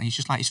done that? And it's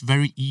just like, it's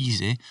very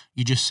easy.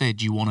 You just say,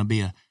 do you want a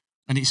beer?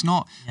 And it's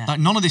not, like,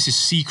 none of this is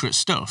secret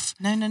stuff.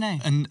 No.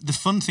 And the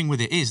fun thing with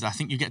it is that I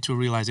think you get to a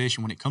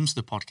realization when it comes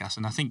to the podcast,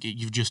 and I think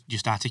you've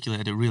just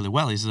articulated it really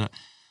well, is that,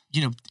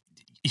 you know,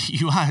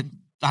 you are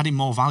adding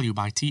more value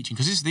by teaching.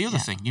 Because this is the other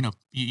thing, you know,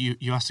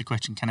 you asked the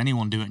question, can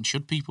anyone do it and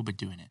should people be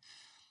doing it?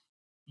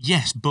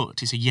 Yes,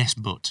 but. It's a yes,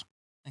 but.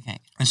 Okay.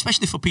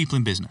 Especially for people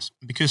in business.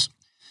 Because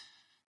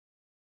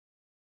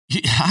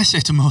I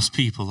say to most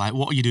people, like,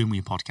 what are you doing with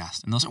your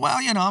podcast? And they'll say,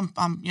 well, you know,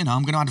 I'm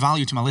going to add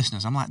value to my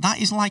listeners. I'm like, that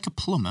is like a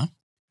plumber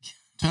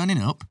turning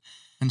up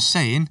and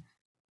saying,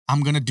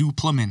 I'm going to do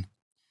plumbing.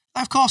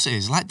 Of course it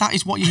is. Like, that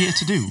is what you're here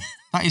to do.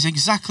 That is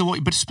exactly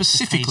what, but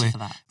specifically, for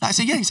that. that's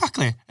it. Yeah,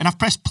 exactly. And I've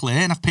pressed play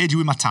and I've paid you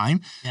with my time.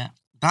 Yeah.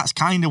 That's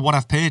kind of what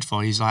I've paid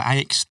for, is like, I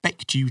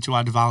expect you to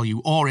add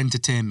value or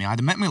entertain me,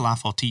 either make me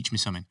laugh or teach me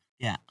something.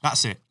 Yeah.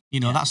 That's it. You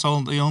know, that's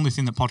all. The only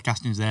thing that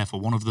podcasting is there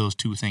for, one of those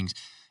two things.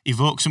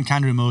 Evoke some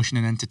kind of emotion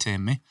and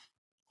entertain me,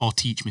 or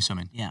teach me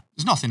something. Yeah.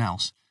 There's nothing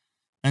else.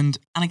 And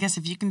I guess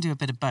if you can do a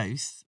bit of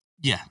both,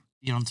 yeah,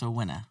 you're onto a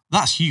winner.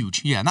 that's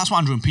huge. Yeah, and that's what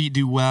Andrew and Pete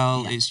do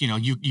well. Yeah. It's, you know,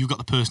 you got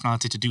the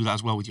personality to do that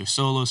as well with your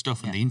solo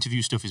stuff, and the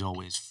interview stuff is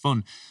always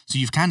fun. So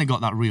you've kind of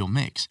got that real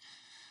mix.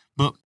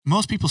 But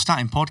most people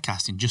starting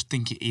podcasting just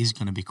think it is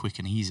going to be quick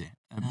and easy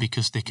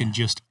because they can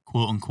just,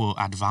 quote unquote,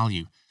 add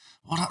value.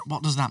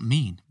 What does that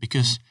mean?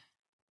 Because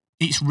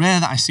it's rare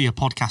that I see a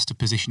podcaster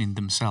positioning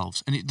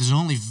themselves. And there's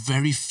only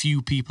very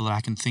few people that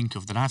I can think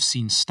of that I've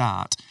seen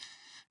start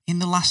in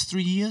the last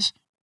 3 years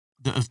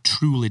that have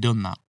truly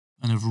done that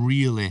and have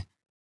really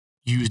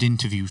used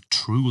interviews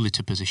truly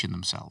to position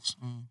themselves.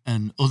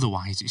 And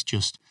otherwise, it's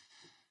just,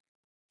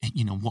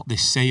 you know, what they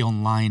say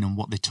online and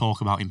what they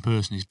talk about in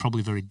person is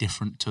probably very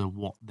different to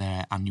what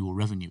their annual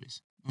revenue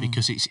is.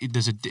 Because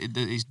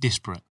it's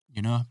disparate,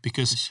 you know,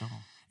 because Sure.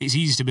 it's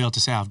easy to be able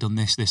to say, I've done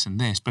this, this, and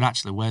this, but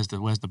actually, where's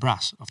the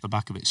brass off the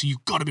back of it? So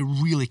you've got to be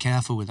really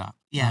careful with that.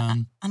 Yeah,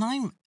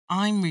 and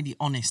I'm really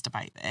honest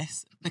about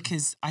this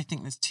because I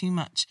think there's too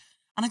much,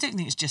 and I don't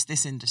think it's just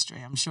this industry.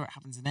 I'm sure it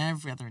happens in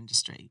every other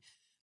industry.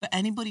 But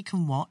anybody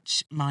can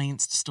watch my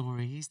Insta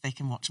stories. They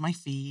can watch my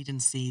feed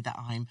and see that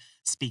I'm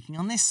speaking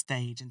on this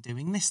stage and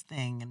doing this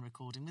thing and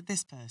recording with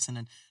this person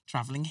and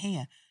traveling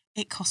here.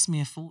 It costs me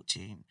a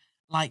fortune.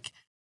 Like,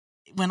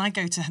 when I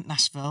go to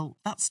Nashville,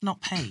 that's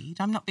not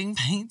paid. I'm not being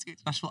paid to go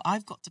to Nashville.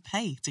 I've got to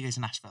pay to go to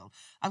Nashville.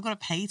 I've got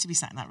to pay to be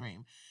sat in that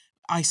room.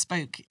 I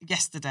spoke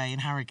yesterday in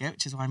Harrogate,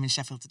 which is why I'm in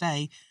Sheffield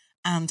today,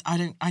 and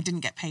I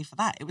didn't get paid for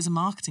that. It was a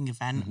marketing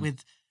event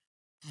with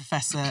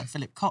Professor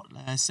Philip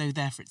Kotler, so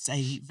therefore it's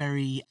a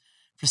very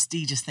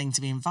prestigious thing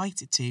to be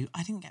invited to.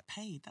 I didn't get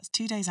paid. That's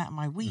 2 days out of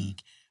my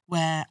week,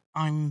 where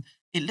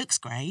it looks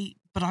great,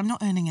 but I'm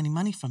not earning any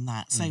money from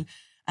that. So,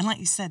 and like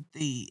you said,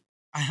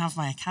 I have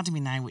my academy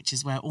now, which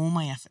is where all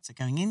my efforts are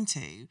going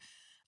into,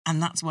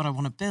 and that's what I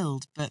want to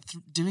build. But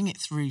doing it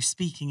through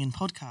speaking and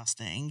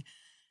podcasting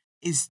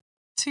is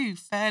two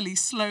fairly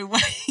slow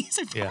ways.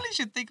 I probably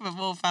should think of a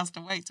more faster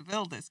way to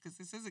build this, because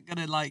this isn't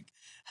going to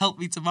help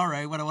me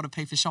tomorrow when I want to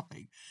pay for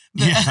shopping.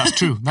 But, yeah, that's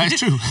true. That is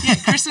true. Yeah,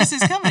 Christmas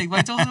is coming.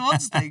 My daughter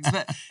wants things.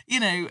 But,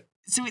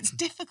 so it's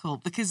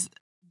difficult because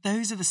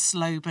those are the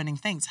slow burning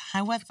things.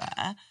 However,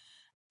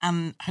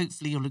 and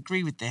hopefully you'll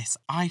agree with this,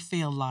 I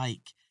feel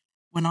like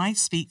when I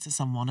speak to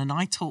someone and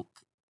I talk,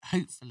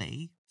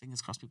 hopefully,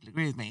 fingers crossed people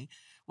agree with me,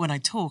 when I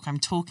talk, I'm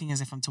talking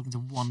as if I'm talking to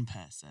one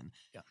person.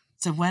 Yeah.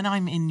 So when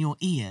I'm in your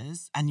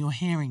ears and you're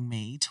hearing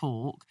me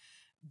talk,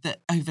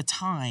 that over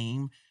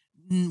time,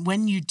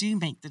 when you do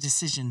make the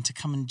decision to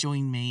come and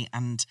join me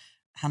and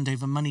hand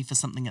over money for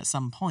something at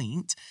some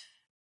point,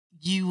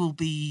 you will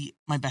be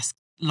my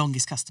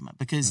longest customer,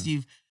 because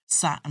you've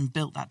sat and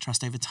built that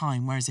trust over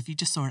time. Whereas if you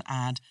just saw an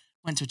ad,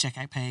 went to a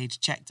checkout page,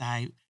 checked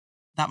out,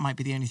 that might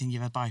be the only thing you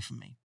ever buy from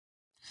me.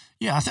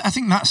 Yeah, I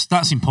think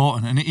that's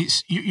important,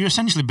 and you're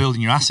essentially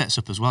building your assets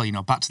up as well.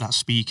 Back to that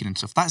speaking and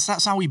stuff.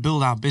 That's how we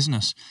build our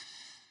business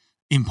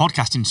in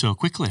podcasting so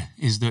quickly.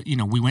 Is that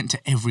we went to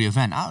every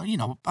event.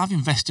 I've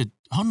invested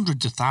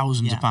hundreds of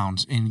thousands of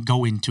pounds in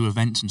going to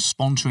events and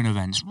sponsoring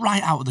events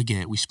right out of the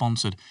gate. We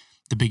sponsored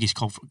the biggest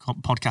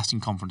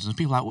podcasting conference, and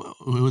people are like,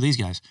 who are these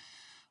guys?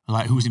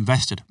 Like, who's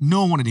invested?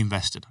 No one had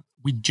invested.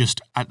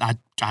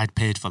 I'd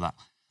paid for that.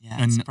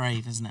 Yeah, it's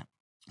brave, isn't it?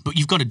 But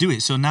you've got to do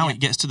it. So now it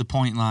gets to the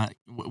point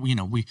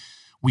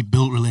we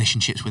built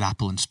relationships with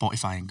Apple and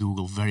Spotify and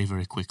Google very,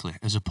 very quickly,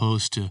 as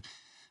opposed to,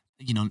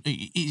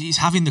 it's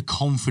having the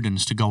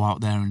confidence to go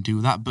out there and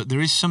do that. But there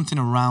is something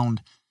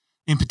around,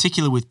 in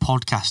particular with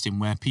podcasting,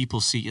 where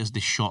people see it as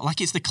this short, like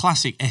it's the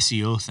classic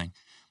SEO thing.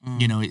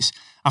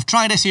 I've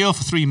tried SEO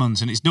for 3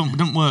 months and it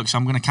don't work, so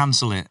I'm going to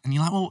cancel it. And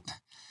you're like, well,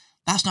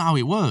 that's not how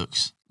it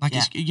works.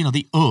 It's,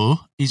 the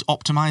O is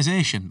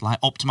optimization.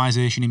 Like,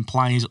 optimization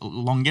implies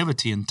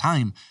longevity and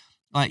time.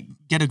 Like,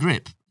 get a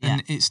grip.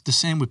 And it's the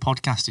same with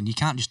podcasting. You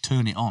can't just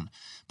turn it on.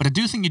 But I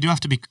do think you do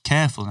have to be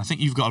careful. And I think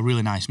you've got a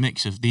really nice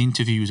mix of the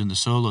interviews and the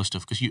solo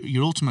stuff, because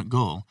your ultimate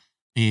goal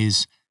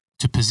is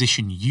to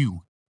position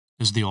you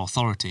as the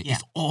authority. Yeah.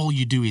 If all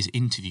you do is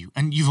interview,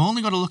 and you've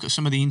only got to look at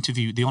some of the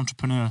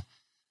entrepreneur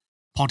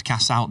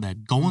podcasts out there.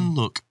 Go and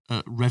look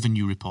at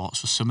revenue reports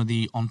for some of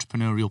the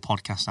entrepreneurial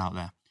podcasts out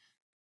there.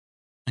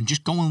 And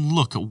just go and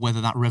look at whether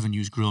that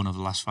revenue's grown over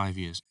the last 5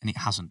 years, and it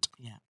hasn't.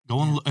 Yeah.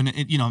 Go and look,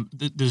 and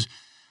there's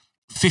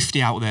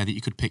 50 out there that you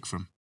could pick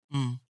from.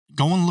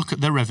 Go and look at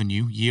their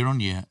revenue year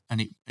on year,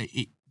 and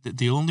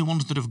the only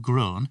ones that have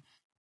grown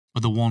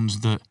are the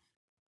ones that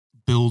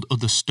build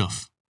other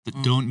stuff,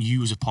 that don't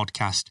use a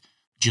podcast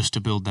just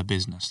to build their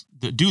business,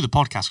 that do the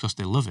podcast because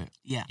they love it.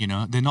 Yeah.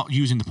 They're not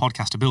using the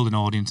podcast to build an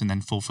audience and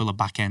then fulfill a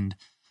back end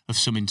of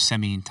something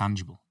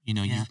semi-intangible.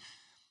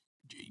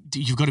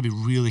 You've got to be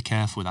really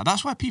careful with that.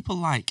 That's why people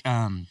like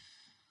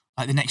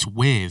the next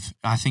wave,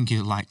 I think,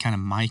 is like kind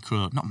of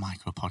not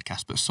micro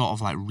podcasts, but sort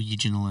of like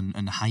regional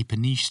and hyper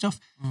niche stuff.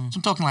 So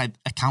I'm talking like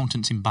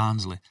accountants in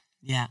Barnsley.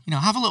 Yeah.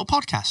 Have a little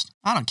podcast.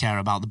 I don't care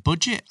about the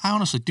budget. I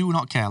honestly do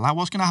not care. Like,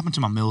 what's going to happen to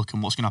my milk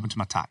and what's going to happen to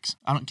my tax.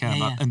 I don't care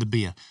about, and the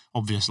beer,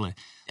 obviously.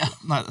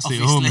 That's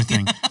the only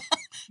thing.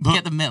 But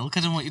get the milk.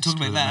 I don't know what you're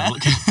talking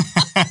about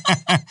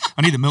there.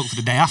 I need the milk for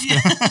the day after,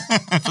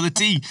 for the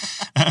tea.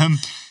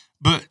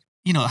 But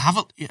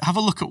have a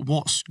look at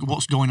what's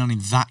going on in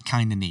that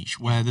kind of niche,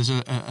 where there's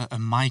a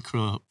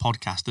micro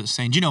podcast that's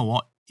saying, do you know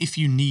what? If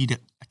you need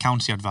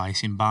accountancy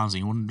advice in Barnsley,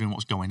 you're wondering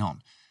what's going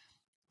on,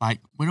 like,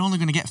 we're only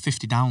going to get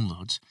 50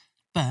 downloads,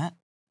 but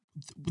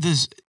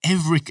there's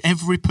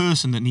every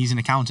person that needs an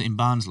accountant in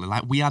Barnsley.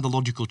 Like, we are the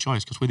logical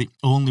choice because we're the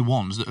only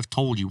ones that have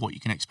told you what you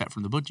can expect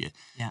from the budget.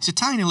 Yeah. It's a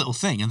tiny little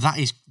thing, and that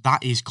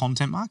is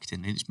content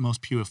marketing in its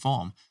most pure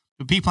form.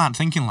 But people aren't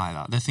thinking like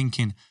that. They're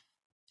thinking,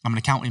 I'm an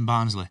accountant in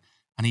Barnsley.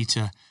 I need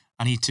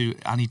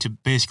to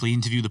basically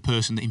interview the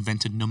person that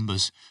invented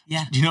numbers.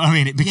 Yeah. Do you know what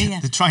I mean?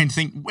 They try and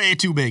think way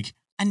too big.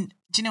 And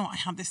do you know what? I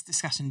had this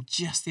discussion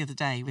just the other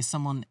day with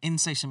someone in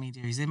social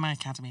media who's in my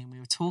academy, and we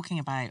were talking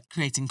about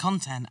creating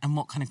content and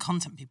what kind of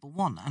content people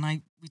want.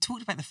 And we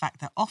talked about the fact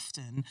that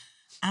often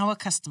our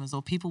customers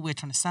or people we're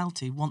trying to sell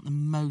to want the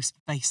most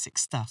basic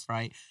stuff,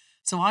 right?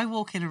 So I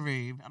walk in a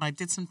room and I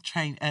did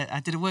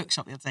I did a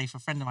workshop the other day for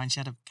a friend of mine. She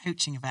had a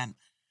coaching event,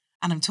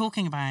 and I'm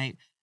talking about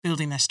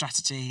building their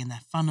strategy and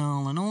their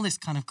funnel and all this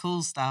kind of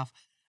cool stuff.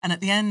 And at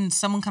the end,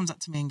 someone comes up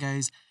to me and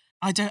goes,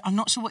 I'm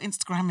not sure what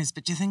Instagram is,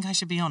 but do you think I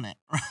should be on it?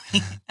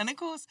 Right. And of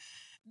course,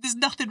 there's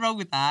nothing wrong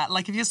with that.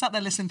 Like, if you're sat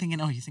there listening thinking,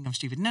 oh, you think I'm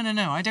stupid? No.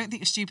 I don't think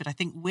you're stupid. I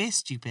think we're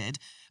stupid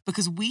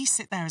because we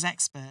sit there as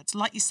experts.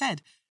 Like you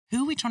said,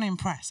 who are we trying to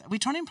impress? Are we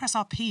trying to impress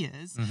our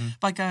peers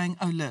by going,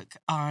 oh, look,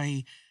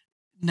 I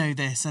know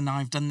this and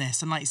I've done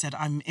this. And like you said,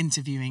 I'm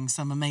interviewing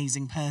some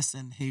amazing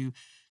person who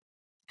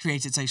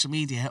created social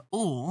media,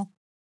 or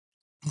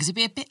because it'd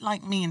be a bit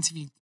like me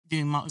interviewing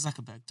Mark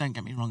Zuckerberg. Don't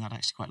get me wrong, I'd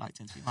actually quite like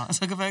to interview Mark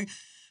Zuckerberg.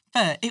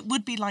 But it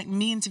would be like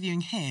me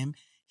interviewing him.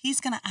 He's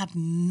going to add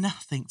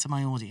nothing to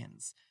my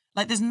audience.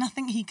 Like there's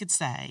nothing he could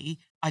say,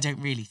 I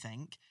don't really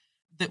think,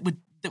 that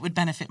would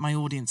benefit my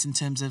audience in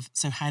terms of,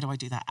 so how do I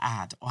do that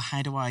ad? Or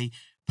how do I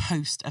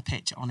post a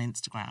picture on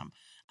Instagram?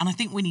 And I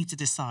think we need to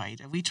decide,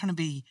 are we trying to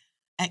be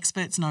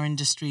experts in our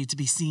industry to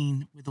be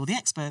seen with all the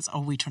experts, or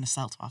are we trying to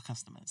sell to our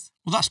customers?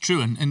 Well, that's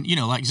true. And you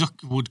know, like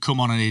Zuck would come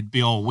on and he'd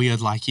be all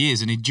weird like he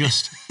is, and he'd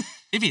just...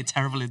 It'd be a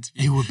terrible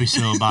interview. It would be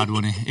so bad,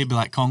 wouldn't it? It'd be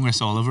like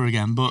Congress all over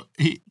again. But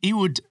he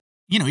would,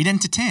 you know, he'd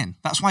entertain.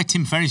 That's why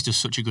Tim Ferriss does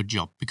such a good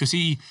job, because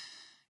he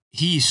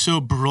is so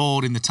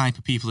broad in the type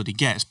of people that he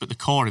gets, but the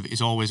core of it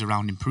is always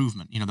around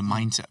improvement, you know, the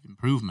mindset of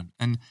improvement.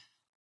 And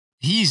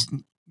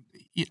in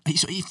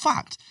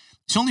fact,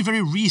 it's only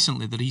very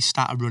recently that he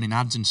started running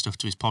ads and stuff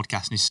to his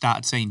podcast, and he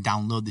started saying,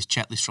 download this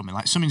checklist from me.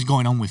 Like something's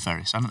going on with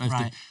Ferriss. I don't know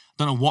if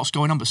don't know what's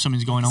going on, but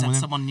something's going on with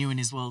him. Someone new in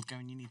his world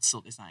going, you need to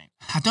sort this out.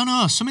 I don't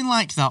know, something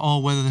like that,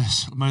 or whether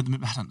there's, I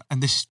don't,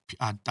 and this,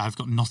 I've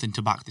got nothing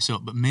to back this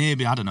up, but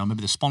maybe, I don't know,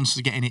 maybe the sponsors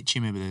are getting itchy,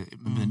 maybe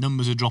the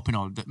numbers are dropping,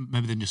 or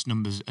maybe the just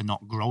numbers are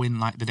not growing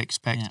like they'd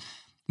expect. Yeah.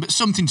 But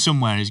something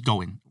somewhere is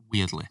going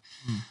weirdly.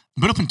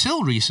 But up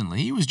until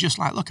recently, he was just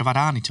like, look, I've had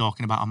Arnie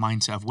talking about a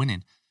mindset of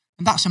winning,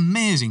 and that's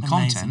amazing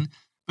content.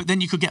 But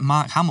then you could get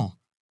Mark Hamill,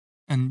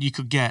 and you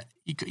could get,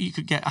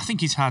 I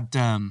think he's had,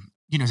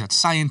 he's had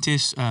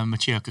scientists,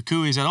 Michio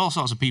Kaku, he's had all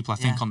sorts of people, I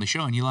think, on the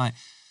show, and you're like,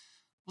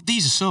 well,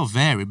 these are so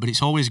varied, but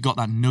it's always got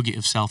that nugget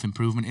of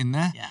self-improvement in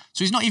there. Yeah.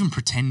 So he's not even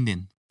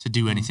pretending to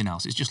do anything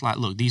else. It's just like,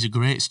 look, these are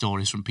great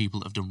stories from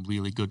people that have done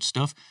really good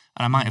stuff,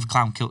 and I might have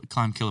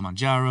climbed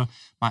Kilimanjaro,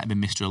 might have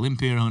been Mr.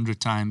 Olympia 100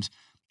 times,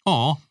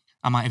 or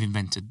I might have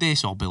invented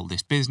this or built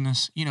this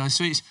business. You know,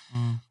 so it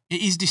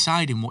is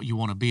deciding what you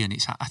want to be, and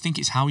I think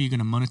it's how you're going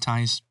to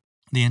monetize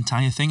the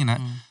entire thing. And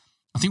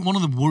I think one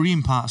of the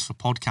worrying parts for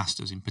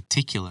podcasters in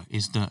particular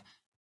is that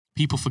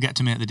people forget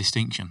to make the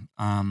distinction.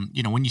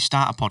 When you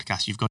start a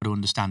podcast, you've got to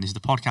understand, is the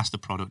podcast the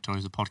product, or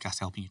is the podcast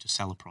helping you to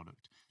sell a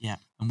product? Yeah.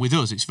 And with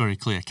us, it's very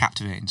clear.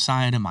 Captivate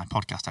Insider, my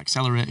Podcast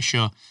Accelerator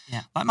show.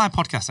 Yeah. Like my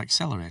Podcast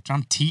Accelerator,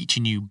 I'm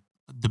teaching you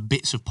the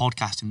bits of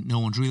podcasting that no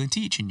one's really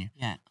teaching you.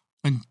 Yeah.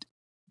 And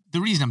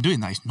the reason I'm doing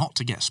that is not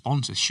to get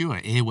sponsors. Sure,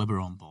 AWeber are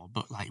on board,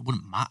 but like it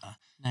wouldn't matter.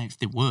 No, if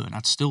they weren't,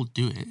 I'd still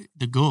do it.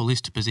 The goal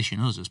is to position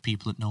us as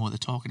people that know what they're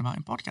talking about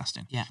in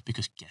podcasting. Yeah.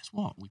 Because guess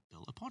what? We've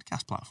built a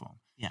podcast platform.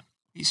 Yeah.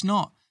 It's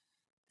not,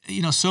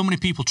 so many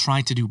people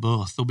try to do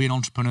both. There'll be an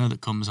entrepreneur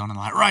that comes on and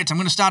like, right, I'm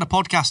going to start a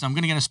podcast and I'm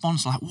going to get a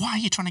sponsor. Like, why are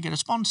you trying to get a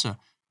sponsor?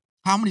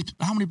 How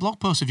many blog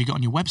posts have you got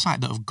on your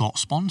website that have got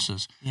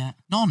sponsors? Yeah.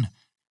 None.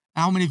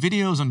 How many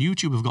videos on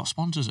YouTube have got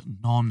sponsors?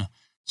 None.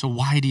 So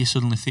why do you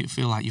suddenly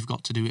feel like you've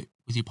got to do it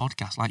with your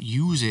podcast? Like,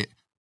 use it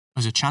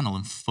as a channel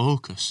and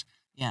focus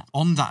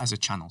on that as a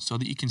channel, so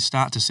that you can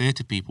start to say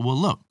to people, well,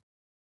 look,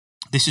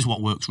 this is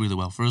what works really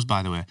well for us,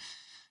 by the way,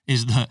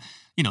 is that,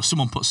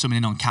 someone puts something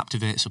in on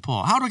Captivate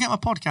support. How do I get my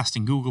podcast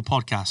in Google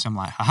Podcasts? I'm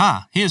like,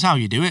 haha, here's how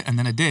you do it. And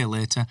then a day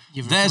later,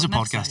 there's a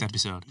podcast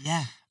episode.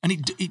 Yeah. And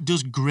it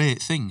does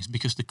great things,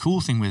 because the cool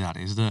thing with that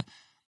is that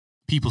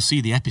people see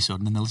the episode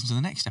and then they listen to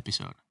the next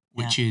episode,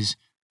 which is,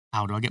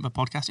 how do I get my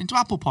podcast into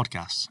Apple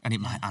Podcasts? And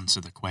it might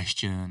answer the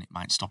question, it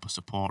might stop a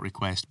support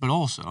request, but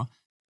also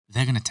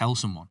they're going to tell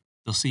someone.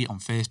 They'll see it on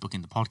Facebook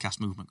in the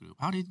podcast movement group.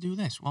 How did you do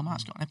this? Well,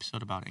 Matt's got an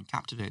episode about it, and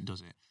Captivate does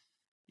it.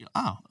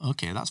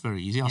 Okay, that's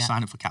very easy. I'll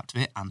sign up for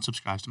Captivate and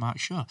subscribe to Mark's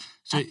show.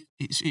 So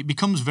it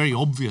becomes very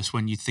obvious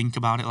when you think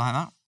about it like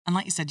that. And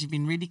like you said, you've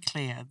been really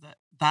clear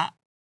that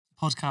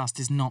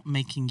podcast is not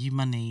making you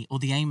money, or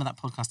the aim of that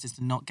podcast is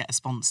to not get a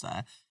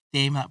sponsor. The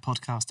aim of that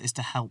podcast is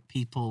to help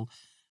people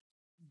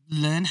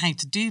learn how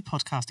to do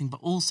podcasting, but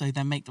also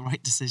then make the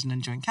right decision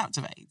and join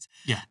Captivate.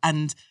 Yeah.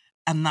 And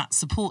that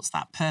supports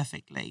that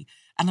perfectly.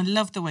 And I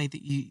love the way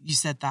that you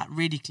said that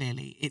really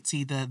clearly. It's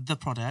either the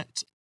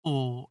product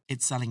or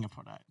it's selling a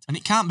product. And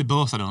it can't be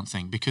both, I don't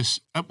think, because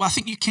I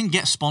think you can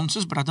get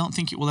sponsors, but I don't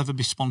think it will ever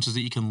be sponsors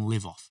that you can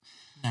live off.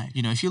 No.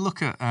 If you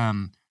look at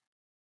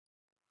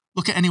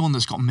anyone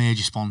that's got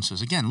major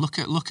sponsors, again, look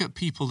at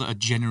people that are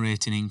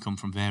generating income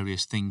from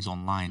various things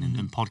online,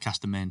 and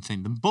podcast the main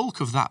thing. The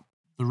bulk of that,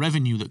 the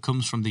revenue that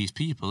comes from these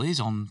people is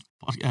on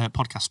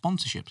podcast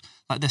sponsorships.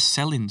 Like, they're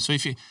selling. So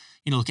if you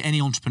look at any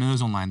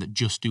entrepreneurs online that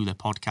just do their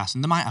podcast,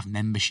 and they might have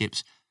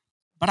memberships,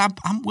 but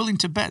I'm willing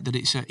to bet that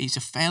it's a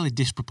fairly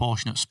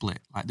disproportionate split.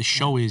 Like, the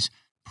show is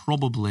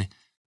probably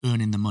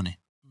earning the money.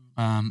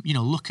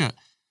 Look at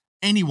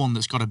anyone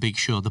that's got a big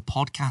show. The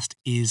podcast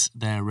is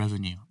their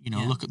revenue.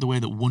 Look at the way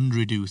that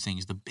Wondery do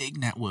things, the big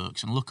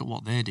networks, and look at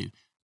what they do.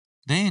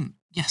 They're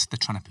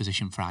trying to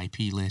position for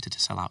IP later to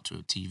sell out to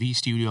a TV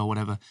studio or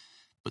whatever,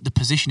 but they're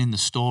positioning the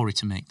story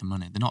to make the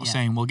money. They're not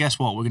saying, well, guess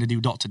what? We're going to do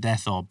Dr.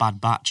 Death or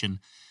Bad Batch, and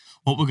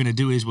what we're going to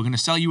do is we're going to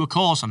sell you a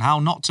course on how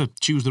not to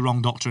choose the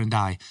wrong doctor and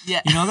die.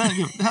 Yeah.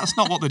 That's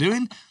not what they're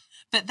doing.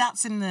 But that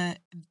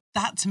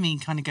to me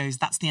kind of goes,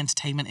 that's the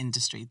entertainment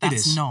industry.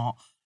 That's not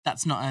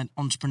an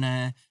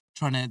entrepreneur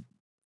trying to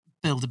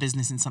build a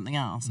business in something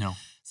else. No.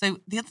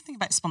 So the other thing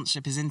about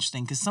sponsorship is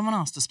interesting, because someone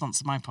asked to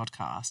sponsor my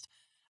podcast,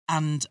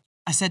 and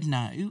I said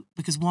no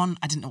because one,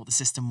 I didn't know what the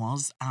system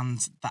was and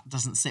that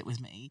doesn't sit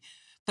with me.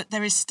 But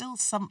there is still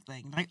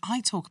something, like I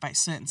talk about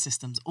certain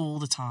systems all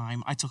the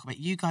time. I talk about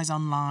you guys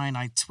online.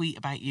 I tweet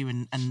about you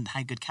and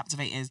how good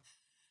Captivate is.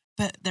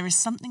 But there is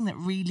something that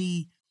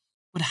really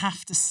would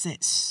have to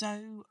sit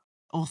so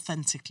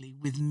authentically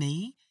with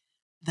me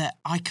that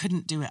I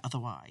couldn't do it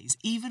otherwise.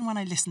 Even when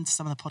I listen to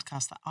some of the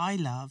podcasts that I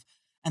love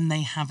and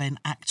they have an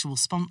actual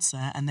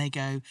sponsor and they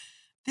go,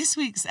 this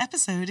week's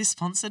episode is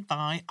sponsored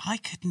by, I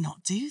could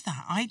not do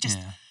that. I just,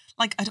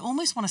 like, I'd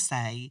almost want to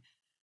say,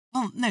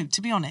 well, no,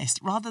 to be honest,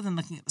 rather than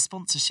looking at the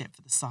sponsorship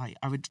for the site,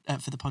 I would,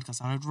 for the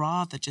podcast, I would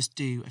rather just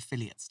do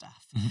affiliate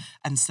stuff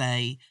and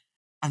say,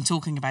 I'm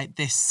talking about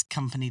this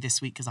company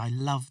this week because I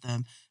love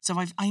them. So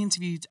I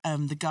interviewed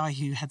the guy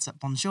who heads up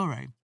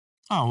Bonjoro.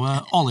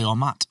 Oh, Ollie or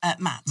Matt?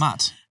 Matt.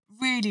 Matt.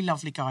 Really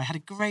lovely guy. Had a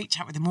great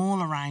chat with him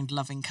all around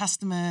loving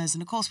customers.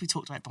 And of course, we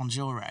talked about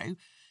Bonjoro.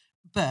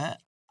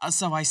 But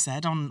so I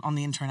said on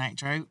the intro and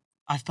outro,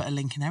 I've put a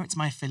link in there. It's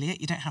my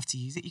affiliate. You don't have to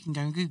use it. You can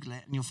go and Google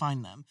it and you'll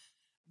find them.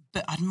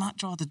 But I'd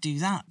much rather do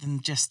that than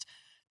just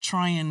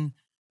try and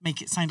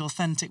make it sound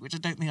authentic, which I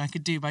don't think I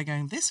could do by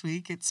going, this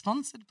week it's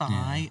sponsored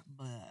by...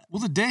 Well,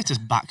 the data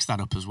backs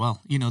that up as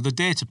well. You know, the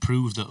data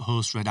proves that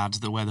host-read ads,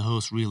 that where the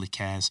host really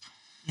cares,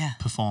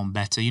 perform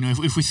better. You know,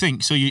 if we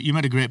think, so you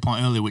made a great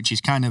point earlier, which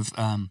is kind of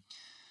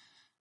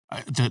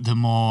the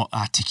more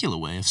articulate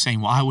way of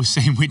saying what I was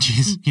saying, which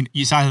is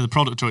it's either the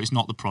product or it's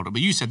not the product.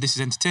 But you said this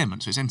is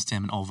entertainment, so it's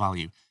entertainment or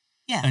value.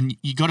 Yeah. And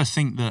you got to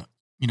think that,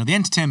 you know, the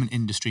entertainment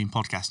industry in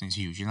podcasting is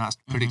huge. You know, that's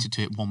predicted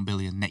to hit 1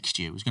 billion next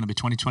year. It was going to be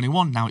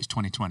 2021, now it's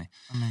 2020.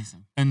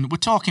 Amazing. And we're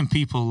talking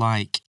people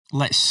like,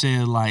 let's say,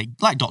 like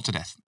Dr.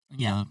 Death.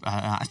 You know,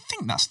 I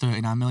think that's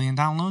 39 million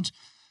downloads.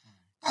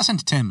 That's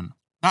entertainment.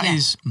 That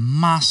is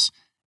mass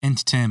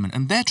entertainment.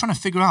 And they're trying to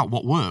figure out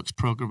what works.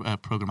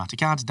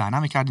 Programmatic ads,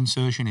 dynamic ad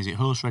insertion, is it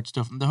host-read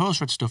stuff? And the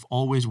host-read stuff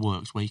always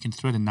works, where you can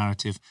thread a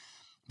narrative,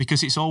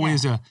 because it's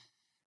always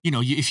you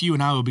know, if you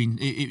and I have been,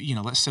 you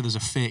know, let's say there's a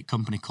fake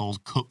company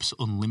called Cups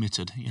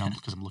Unlimited, you know,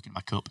 because I'm looking at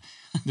my cup.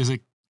 There's a,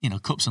 you know,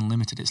 Cups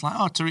Unlimited. It's like,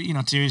 oh,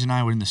 Therese and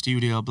I were in the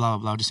studio, blah,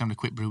 blah, blah, just having a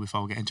quick brew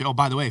before we get into it. Oh,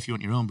 by the way, if you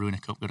want your own brew in a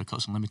cup, go to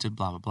Cups Unlimited,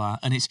 blah, blah, blah.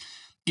 And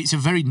it's a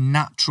very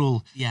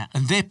natural,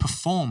 and they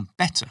perform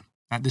better.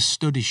 Like the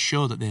studies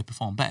show that they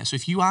perform better. So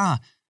if you are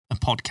a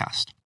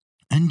podcast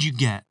and you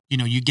get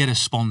a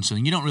sponsor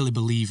and you don't really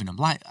believe in them,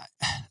 like,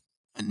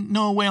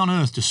 no way on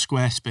earth does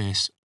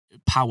Squarespace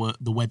power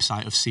the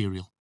website of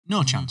Serial.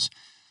 No chance.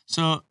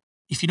 So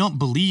if you don't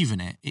believe in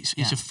it,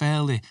 it's a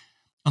fairly,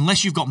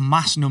 unless you've got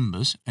mass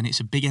numbers and it's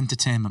a big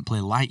entertainment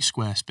play like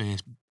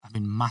Squarespace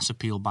having mass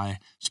appeal by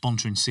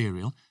sponsoring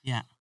Serial.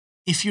 Yeah.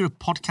 If you're a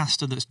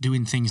podcaster that's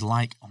doing things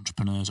like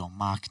entrepreneurs or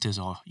marketers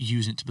or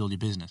using it to build your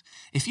business,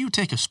 if you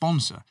take a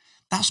sponsor,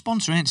 that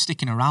sponsor ain't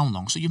sticking around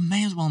long, so you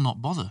may as well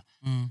not bother.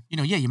 You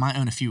know, you might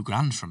earn a few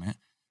grand from it,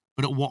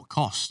 but at what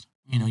cost?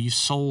 You know, you've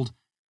sold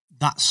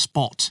that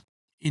spot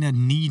in a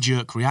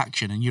knee-jerk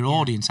reaction, and your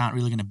audience aren't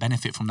really going to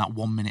benefit from that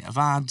 1 minute of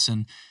ads.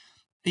 And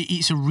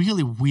it's a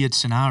really weird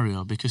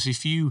scenario, because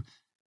if you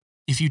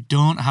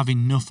don't have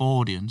enough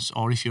audience,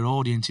 or if your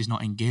audience is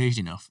not engaged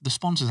enough, the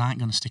sponsors aren't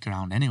going to stick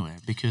around anyway,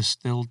 because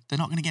they're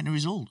not going to get any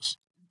results.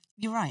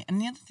 You're right.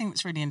 And the other thing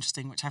that's really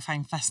interesting, which I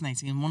find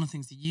fascinating, and one of the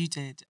things that you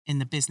did in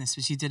the business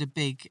was you did a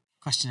big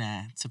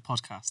questionnaire to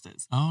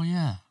podcasters. Oh,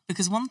 yeah.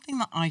 Because one thing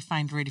that I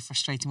find really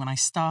frustrating when I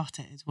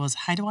started was,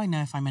 how do I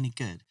know if I'm any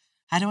good?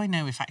 How do I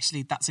know if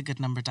actually that's a good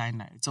number of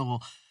downloads or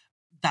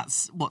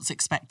that's what's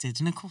expected?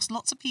 And of course,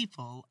 lots of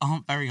people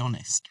aren't very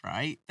honest,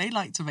 right? They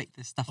like to make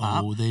this stuff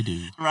up. Oh, they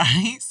do.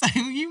 Right? So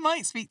you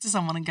might speak to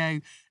someone and go,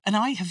 and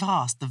I have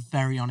asked the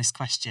very honest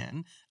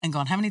question and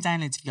gone, how many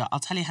downloads have you got? I'll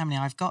tell you how many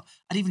I've got.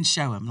 I'd even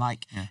show them,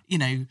 like, you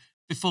know,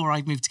 before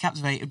I moved to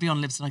Captivate, it'd be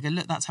on Libsyn. I go,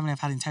 look, that's how many I've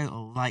had in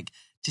total. Like,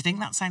 do you think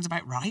that sounds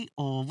about right?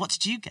 Or what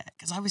did you get?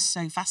 Because I was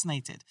so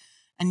fascinated.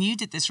 And you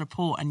did this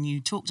report and you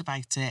talked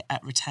about it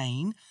at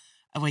Retain,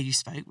 where you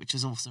spoke, which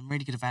was awesome,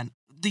 really good event.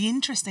 The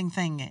interesting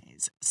thing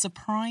is,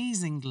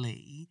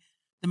 surprisingly,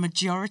 the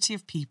majority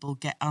of people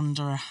get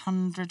under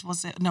 100,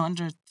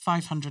 under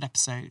 500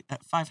 episode,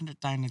 500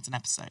 downloads an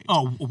episode.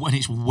 Oh, when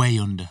it's way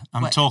under.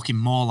 I'm talking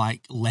more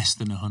like less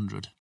than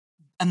 100.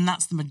 And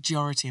that's the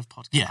majority of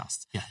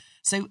podcasts. Yeah.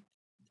 So,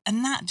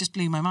 and that just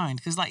blew my mind,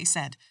 because like you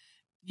said,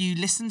 you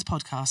listen to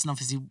podcasts, and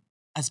obviously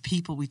as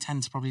people, we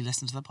tend to probably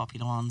listen to the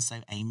popular ones.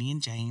 So Amy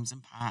and James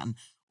and Pat and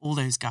all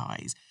those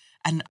guys.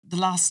 And the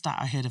last stat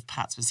I heard of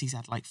Pat's was he's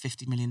had like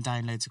 50 million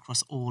downloads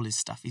across all his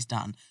stuff he's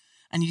done.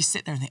 And you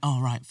sit there and think,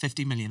 oh, right,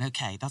 50 million.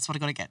 Okay, that's what I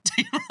got to get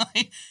to,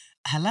 right?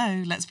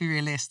 Hello, let's be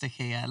realistic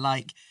here.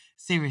 Like,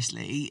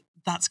 seriously,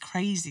 that's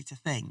crazy to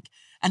think.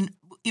 And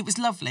it was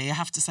lovely. I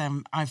have to say,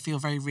 I feel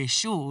very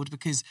reassured,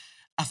 because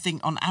I think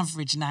on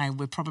average now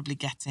we're probably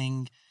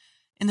getting,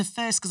 in the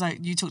first, because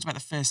you talked about the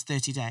first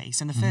 30 days.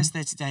 So in the first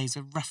 30 days,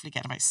 we're roughly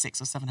getting about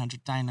 600 or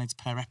 700 downloads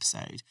per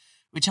episode,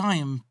 which I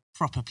am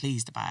proper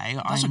pleased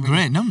about. That's a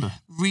great number.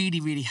 Really,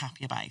 really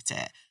happy about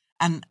it.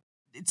 And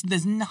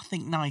there's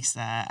nothing nicer,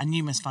 and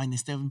you must find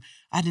this.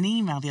 I had an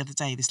email the other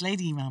day. This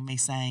lady emailed me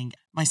saying,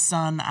 my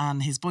son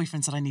and his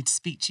boyfriend said I need to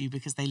speak to you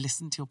because they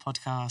listened to your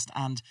podcast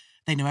and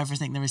they know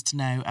everything there is to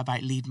know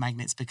about lead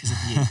magnets because of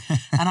you.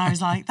 And I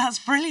was like, that's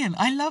brilliant.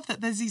 I love that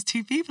there's these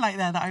two people out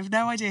there that I have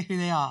no idea who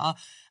they are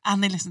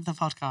and they listen to the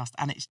podcast,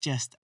 and it's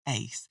just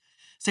ace.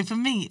 So for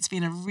me, it's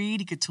been a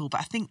really good tool, but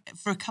I think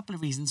for a couple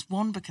of reasons.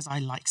 One, because I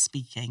like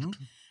speaking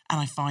and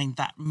I find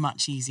that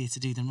much easier to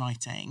do than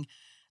writing.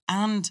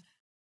 And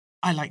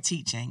I like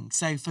teaching.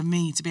 So for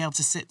me to be able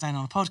to sit down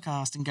on a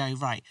podcast and go,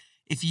 right,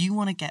 if you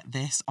want to get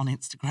this on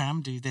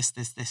Instagram, do this,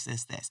 this, this,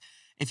 this, this.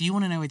 If you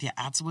want to know whether your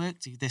ads work,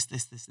 do this,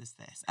 this, this, this,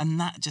 this. And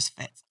that just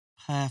fits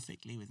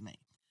perfectly with me.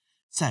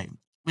 So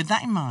with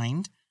that in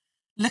mind,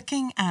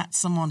 looking at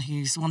someone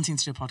who's wanting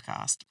to do a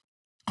podcast,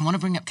 I want to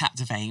bring up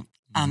Captivate.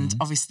 And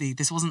obviously,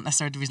 this wasn't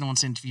necessarily the reason I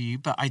wanted to interview you,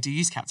 but I do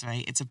use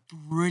Captivate. It's a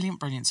brilliant,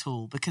 brilliant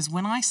tool because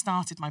when I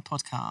started my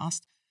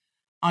podcast,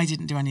 I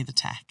didn't do any of the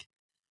tech.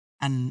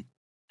 And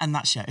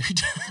that showed.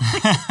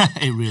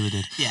 It really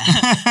did. Yeah.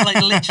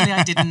 Like literally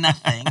I did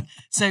nothing.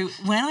 So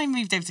when I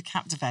moved over to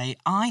Captivate,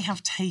 I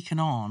have taken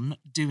on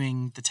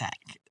doing the tech,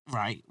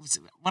 right?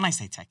 When I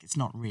say tech, it's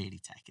not really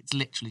tech. It's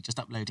literally just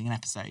uploading an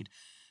episode.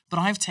 But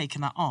I've taken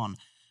that on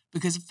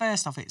because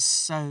first off, it's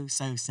so,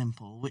 so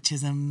simple, which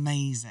is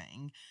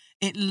amazing.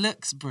 It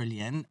looks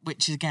brilliant,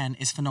 which again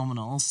is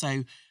phenomenal.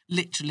 So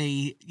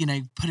literally,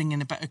 putting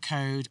in a bit of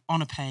code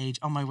on a page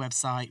on my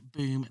website,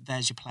 boom,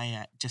 there's your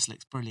player. It just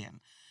looks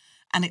brilliant.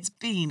 And it's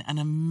been an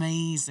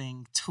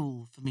amazing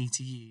tool for me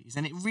to use.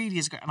 And it really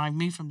is great. And I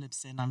moved from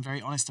Libsyn. I'm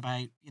very honest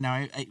about,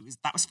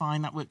 that was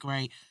fine. That worked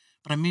great.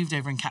 But I moved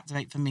over and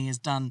Captivate for me has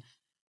done,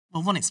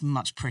 well, one, it's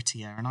much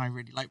prettier. And I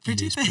really like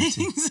pretty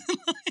things.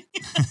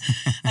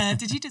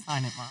 Did you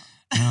design it, Mark?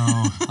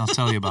 No, I'll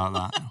tell you about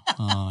that.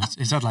 Oh,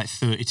 it's had like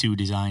 32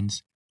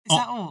 designs. Is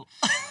that all?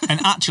 And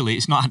actually,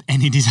 it's not had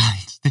any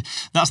designs.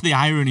 That's the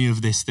irony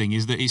of this thing,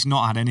 is that it's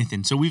not had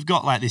anything. So we've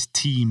got like this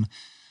team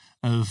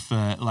of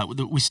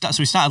we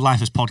started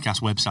life as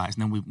podcast websites,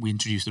 and then we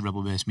introduced the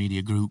Rebel Base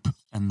Media Group,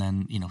 and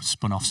then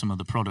spun off some of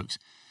the products.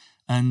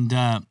 And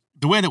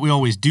the way that we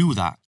always do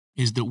that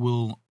is that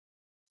we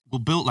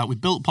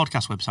built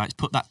podcast websites,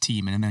 put that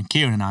team in, and then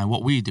Kieran and I,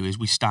 what we do is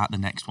we start the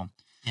next one.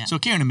 Yeah. So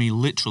Kieran and me,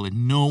 literally,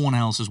 no one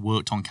else has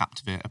worked on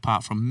Captivate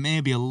apart from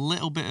maybe a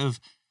little bit of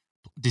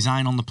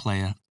design on the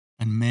player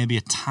and maybe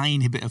a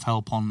tiny bit of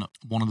help on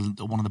one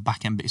of the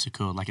back end bits of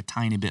code, like a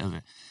tiny bit of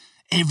it.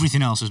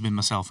 Everything else has been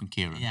myself and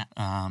Kieran. Yeah.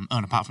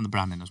 And apart from the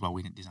branding as well,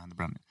 we didn't design the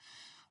branding,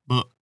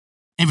 but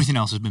everything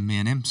else has been me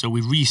and him. So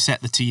we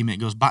reset the team; it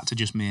goes back to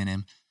just me and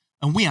him.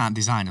 And we aren't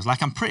designers.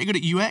 Like I'm pretty good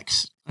at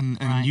UX and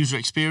user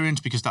experience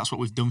because that's what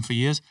we've done for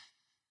years.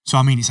 So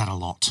I mean, it's had a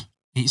lot.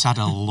 It's had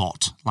a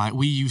lot. Like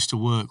we used to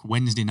work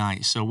Wednesday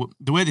nights. So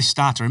the way this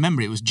started, I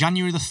remember it was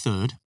January the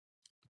 3rd,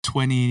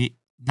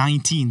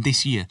 2019,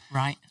 this year.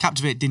 Right.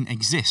 Captivate didn't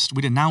exist.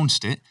 We'd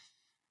announced it.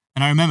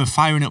 And I remember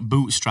firing up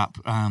Bootstrap,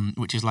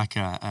 which is like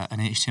an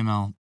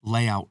HTML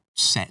layout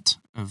set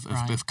of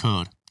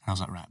code. And I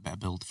was like, right, better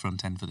build the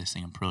front end for this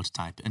thing and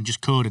prototype it. And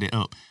just coded it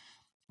up.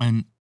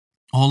 And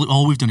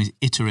all we've done is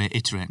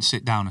iterate, and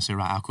sit down and say,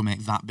 right, how can we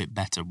make that bit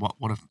better? What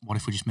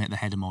if we just make the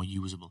header more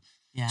usable?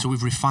 Yeah. So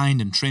we've refined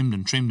and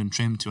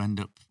trimmed to end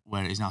up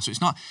where it is now. So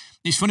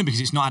it's funny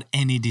because it's not had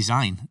any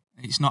design.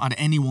 It's not had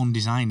any one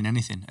design in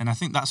anything. And I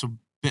think that's a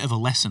bit of a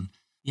lesson.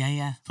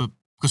 Yeah.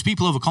 Because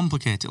people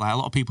overcomplicate it. Like a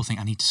lot of people think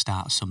I need to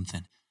start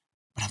something,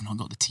 but I've not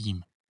got the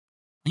team.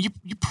 And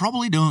you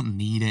probably don't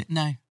need it.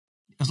 No.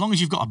 As long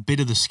as you've got a bit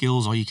of the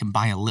skills, or you can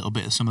buy a little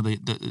bit of some of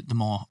the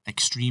more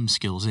extreme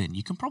skills in,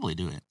 you can probably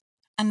do it.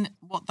 And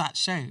what that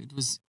showed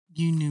was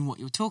you knew what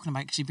you were talking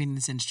about because you've been in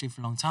this industry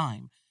for a long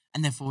time.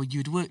 And therefore,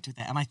 you'd worked with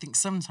it. And I think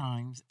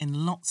sometimes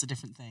in lots of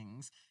different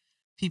things,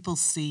 people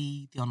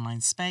see the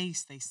online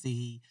space, they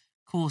see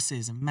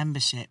courses and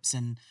memberships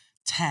and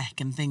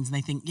tech and things, and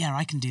they think, yeah,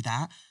 I can do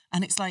that.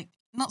 And it's like,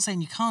 not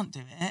saying you can't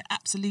do it,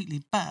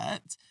 absolutely,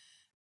 but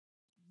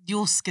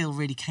your skill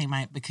really came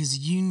out because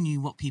you knew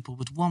what people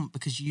would want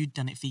because you'd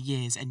done it for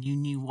years and you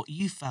knew what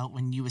you felt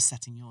when you were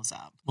setting yours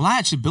up. Well, I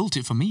actually built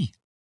it for me.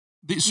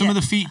 Some of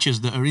the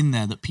features that are in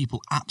there that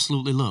people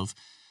absolutely love,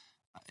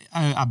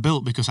 I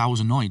built because I was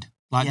annoyed.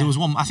 There was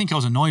one, I think I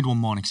was annoyed one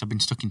morning because I've been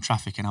stuck in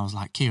traffic and I was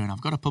like, Kieran,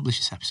 I've got to publish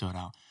this episode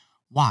out.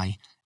 Why?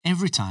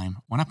 Every time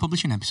when I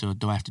publish an episode,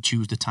 do I have to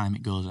choose the time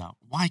it goes out?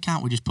 Why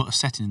can't we just put a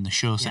setting in the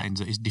show settings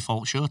that is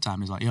default show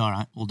time? He's like, yeah, all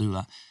right, we'll do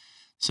that.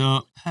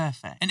 So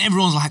perfect. And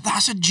everyone's like,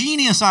 that's a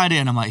genius idea.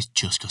 And I'm like, it's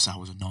just because I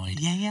was annoyed.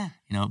 Yeah.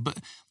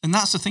 And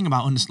that's the thing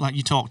about, like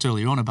you talked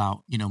earlier on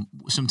about,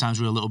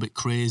 sometimes we're a little bit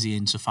crazy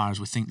insofar as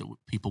we think that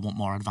people want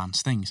more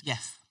advanced things.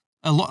 Yes.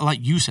 A lot, like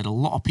you said, a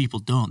lot of people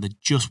don't. They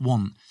just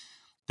want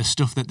the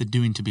stuff that they're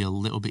doing to be a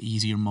little bit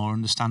easier and more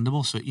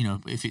understandable. So,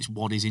 if it's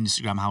what is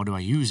Instagram, how do I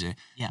use it?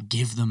 Yeah.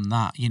 Give them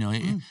that.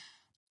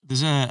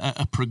 There's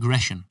a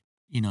progression,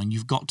 and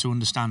you've got to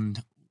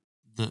understand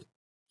that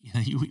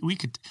we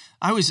could.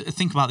 I always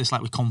think about this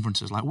like with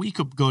conferences. Like we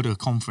could go to a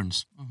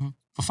conference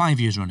for 5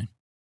 years running,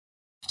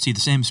 see the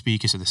same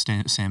speaker say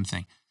the same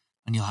thing,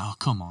 and you're like, oh,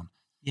 come on.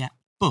 Yeah.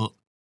 But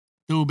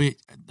there will be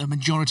the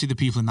majority of the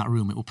people in that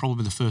room, it will probably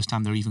be the first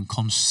time they're even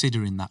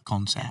considering that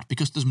concept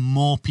because there's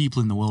more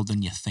people in the world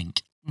than you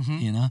think,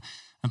 you know?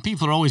 And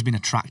people are always been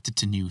attracted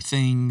to new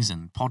things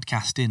and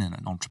podcasting and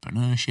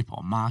entrepreneurship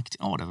or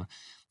marketing or whatever.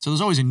 So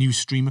there's always a new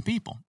stream of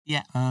people.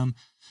 Yeah.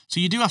 So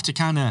you do have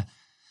to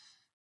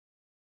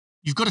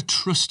you've got to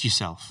trust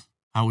yourself,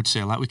 I would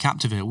say. Like with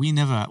Captivate,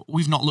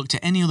 we've not looked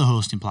at any other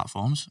hosting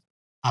platforms.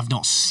 I've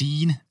not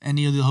seen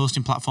any other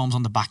hosting platforms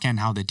on the back end,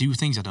 how they do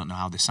things. I don't know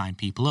how they sign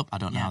people up. I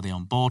don't know how they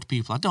onboard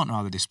people. I don't know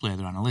how they display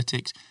their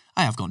analytics.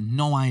 I have got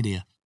no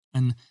idea.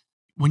 And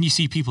when you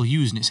see people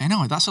using it, saying,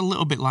 oh, that's a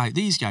little bit like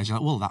these guys, you're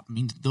like, well, that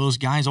means those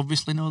guys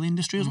obviously know the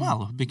industry as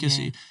well. Because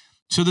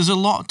so there's a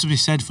lot to be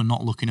said for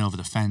not looking over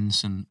the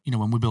fence. And, you know,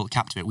 when we built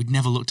Captivate, we'd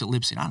never looked at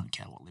Libsyn. I don't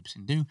care what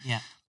Libsyn do. Yeah.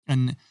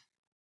 And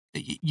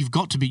you've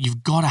got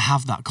to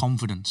have that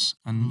confidence.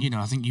 And, you know,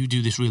 I think you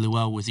do this really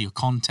well with your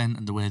content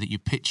and the way that you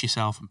pitch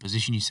yourself and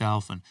position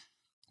yourself. And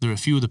there are a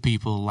few other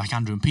people like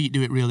Andrew and Pete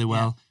do it really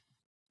well.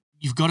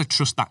 You've got to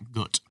trust that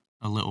gut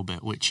a little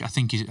bit, which I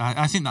think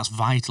that's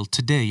vital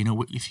today. You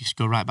know, if you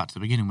go right back to the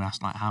beginning, we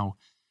asked like how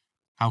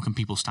can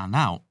people stand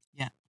out?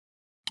 Yeah.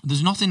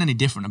 There's nothing any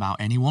different about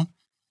anyone.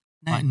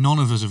 No. Like none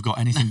of us have got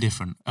anything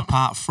different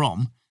apart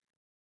from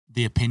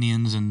the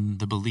opinions and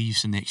the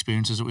beliefs and the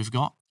experiences that we've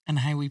got. And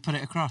how we put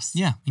it across.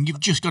 Yeah, and you've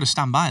just got to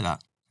stand by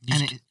that.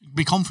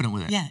 Be confident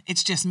with it. Yeah,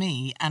 it's just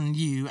me and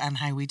you and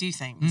how we do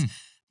things.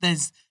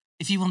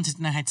 If you wanted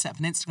to know how to set up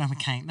an Instagram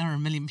account, there are a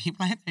million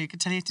people out there who could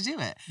tell you how to do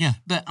it. Yeah.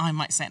 But I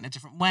might say it in a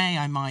different way.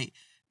 I might,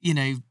 you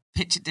know,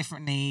 pitch it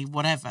differently,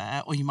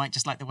 whatever. Or you might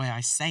just like the way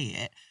I say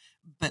it.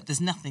 But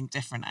there's nothing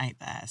different out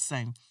there. So,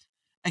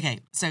 okay,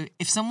 so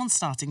if someone's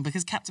starting,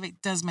 because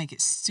Captivate does make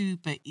it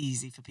super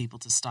easy for people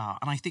to start.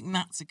 And I think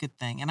that's a good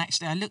thing. And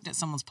actually, I looked at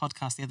someone's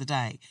podcast the other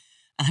day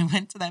and I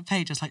went to their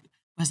page. I was like,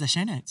 where's their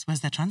show notes? Where's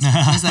their transcript?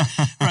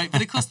 Right.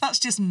 But of course, that's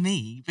just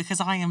me because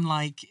I am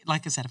like I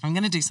said, if I'm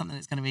going to do something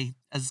that's going to be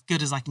as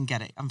good as I can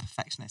get it, I'm a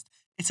perfectionist.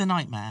 It's a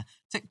nightmare.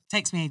 It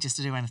takes me ages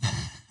to do anything.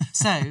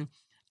 So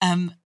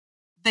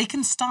they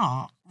can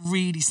start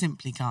really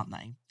simply, can't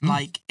they?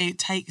 Like it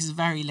takes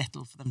very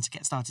little for them to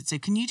get started. So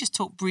can you just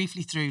talk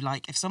briefly through,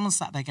 like, if someone's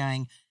sat there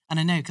going, and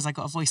I know because I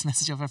got a voice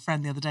message of a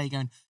friend the other day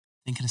going,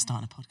 thinking of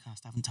starting a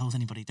podcast. I haven't told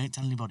anybody. Don't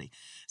tell anybody.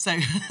 So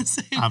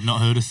I've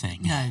not heard a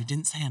thing. No,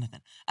 didn't say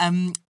anything.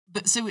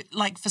 But so,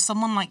 like, for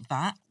someone like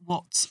that,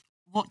 what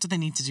do they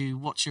need to do?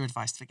 What's your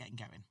advice for getting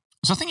going?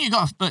 So I think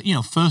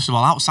first of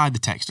all, outside the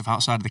tech stuff,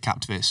 outside of the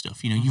Captivate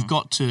stuff, you know, you've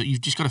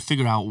just got to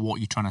figure out what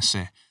you're trying to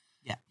say.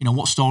 Yeah. You know,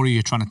 what story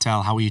you're trying to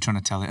tell, how are you trying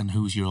to tell it, and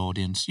who's your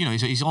audience. You know,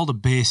 it's all the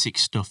basic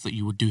stuff that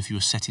you would do if you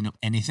were setting up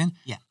anything.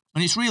 Yeah.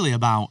 And it's really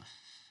about,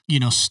 you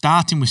know,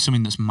 starting with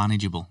something that's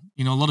manageable.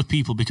 You know, a lot of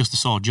people, because they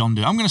saw John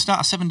do, I'm going to start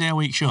a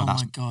 7-day-a-week show. Oh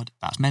my God.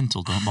 That's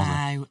mental. Don't bother.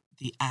 How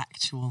the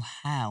actual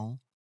hell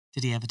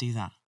did he ever do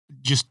that?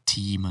 Just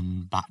team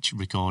and batch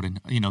recording.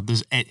 You know,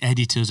 there's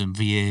editors and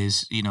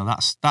VAs. You know,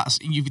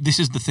 this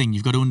is the thing.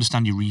 You've got to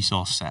understand your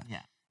resource set.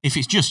 Yeah. If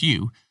it's just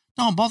you,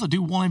 don't bother.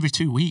 Do one every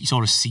 2 weeks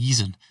or a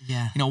season.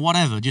 Yeah. You know,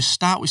 whatever. Just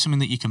start with something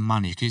that you can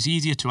manage because it's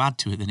easier to add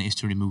to it than it is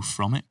to remove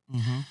from it.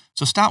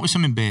 So start with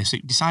something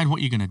basic. Decide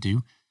what you're going to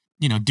do.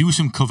 You know, do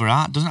some cover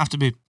art. Doesn't have to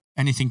be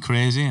anything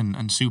crazy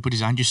and super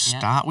design. Just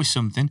start with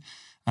something.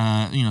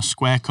 You know,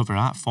 square cover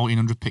art,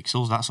 1400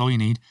 pixels. That's all you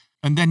need.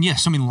 And then,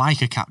 something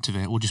like a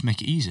Captivate will just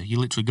make it easier. You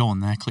literally go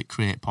on there, click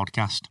create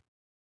podcast.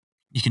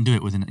 You can do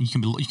it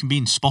you can be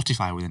in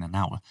Spotify within an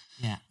hour.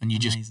 Yeah. And you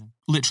just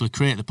literally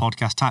create the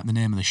podcast, type the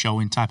name of the show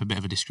in, type a bit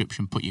of a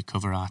description, put your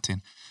cover art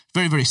in.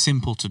 Very, very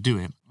simple to do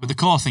it. But the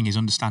core thing is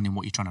understanding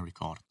what you're trying to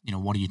record. You know,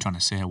 what are you trying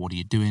to say? What are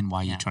you doing?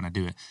 Why are you trying to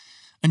do it?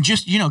 And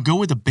just, you know, go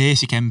with a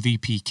basic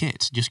MVP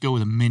kit. Just go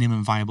with a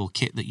minimum viable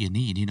kit that you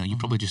need. You know, you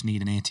probably just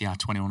need an ATR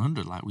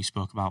 2100 like we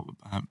spoke about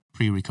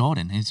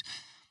pre-recording.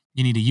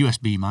 You need a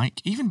USB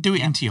mic. Even do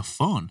it into your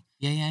phone.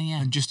 Yeah.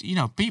 And just, you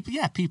know, people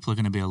are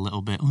going to be a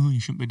little bit, oh, you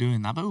shouldn't be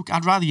doing that. But look,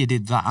 I'd rather you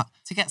did that.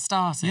 To get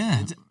started.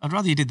 Yeah, I'd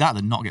rather you did that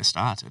than not get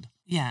started.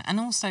 Yeah, and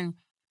also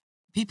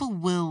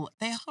people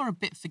they are a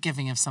bit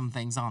forgiving of some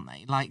things, aren't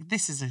they? Like,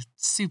 this is a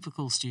super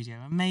cool studio,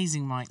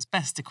 amazing mics,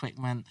 best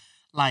equipment.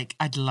 Like,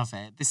 I'd love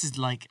it. This is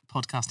like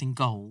podcasting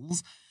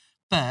goals.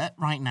 But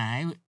right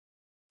now,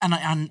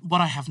 and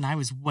what I have now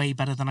is way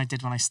better than I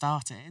did when I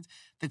started.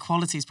 The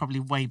quality is probably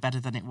way better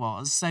than it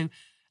was. So,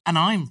 and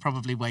I'm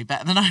probably way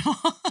better than I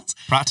was.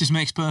 Practice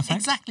makes perfect.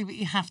 Exactly, but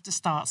you have to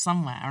start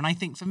somewhere. And I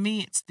think for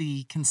me, it's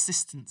the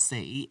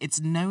consistency. It's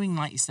knowing,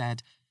 like you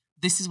said,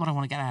 this is what I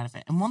want to get out of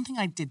it. And one thing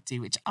I did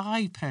do, which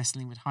I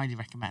personally would highly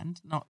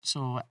recommend, not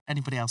sure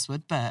anybody else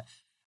would, but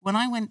when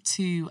I went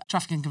to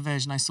Traffic and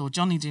Conversion, I saw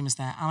Johnny Dumas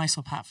there and I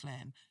saw Pat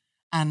Flynn.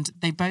 And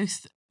they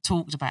both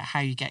talked about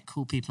how you get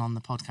cool people on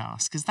the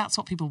podcast, because that's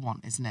what people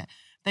want, isn't it?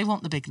 They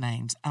want the big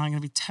names. And I'm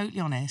going to be totally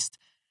honest,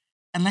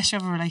 unless you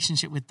have a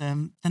relationship with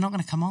them, they're not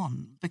going to come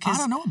on. Because I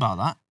don't know about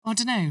that. I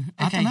don't know.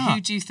 Okay, I don't know.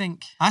 Who do you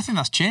think? I think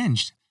that's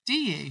changed. Do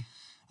you?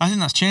 I think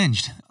that's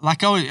changed.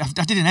 Like, I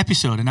did an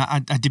episode and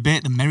I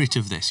debate the merit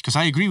of this because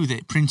I agree with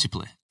it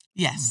principally.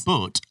 Yes.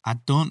 But I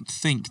don't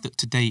think that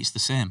today it's the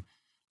same,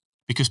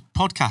 because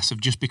podcasts have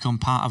just become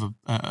part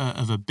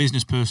of a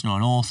business person or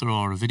an author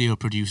or a video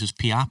producer's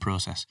PR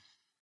process.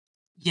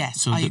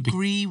 Yes, So I they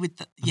agree with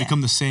that. They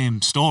become the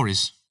same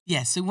stories.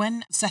 Yeah, so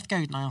when Seth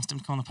Godin, I asked him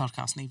to come on the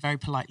podcast, and he very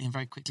politely and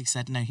very quickly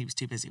said no, he was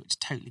too busy, which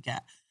I totally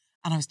get.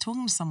 And I was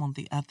talking to someone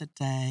the other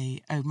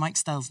day, Mike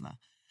Stelzner,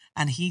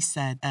 and he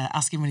said,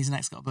 ask him when he's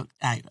next got a book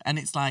out. And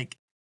it's like,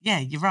 yeah,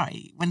 you're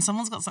right. When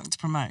someone's got something to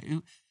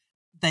promote,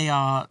 they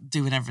are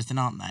doing everything,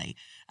 aren't they?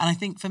 And I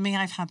think for me,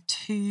 I've had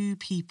two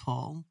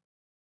people,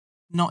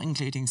 not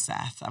including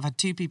Seth, I've had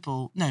two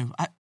people,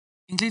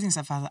 including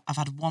Seth, I've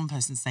had one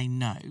person say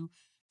no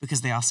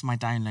because they asked for my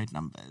download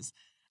numbers.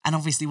 And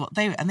obviously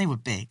they were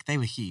big, they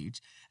were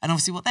huge. And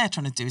obviously what they're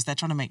trying to do is they're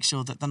trying to make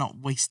sure that they're not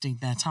wasting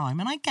their time.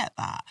 And I get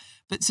that.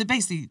 But so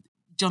basically,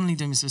 John Lee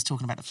Dumas was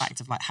talking about the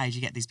fact of like, how do you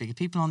get these bigger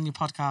people on your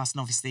podcast?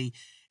 And obviously,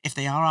 if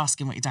they are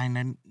asking what your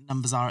download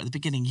numbers are at the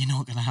beginning, you're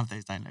not going to have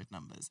those download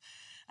numbers.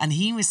 And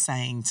he was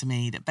saying to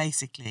me that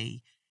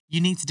basically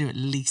you need to do at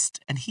least,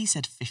 and he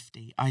said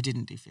 50. I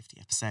didn't do 50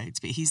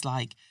 episodes, but he's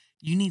like,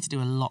 you need to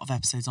do a lot of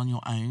episodes on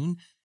your own,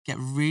 get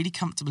really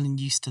comfortable and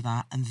used to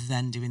that, and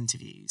then do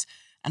interviews.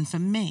 And for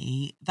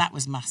me, that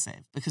was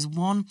massive because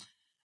one,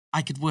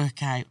 I could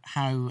work out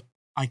how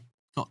I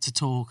got to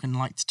talk and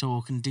like to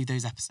talk and do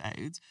those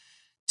episodes.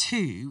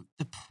 Two,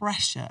 the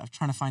pressure of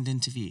trying to find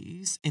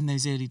interviews in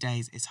those early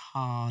days is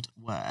hard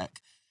work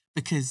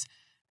because,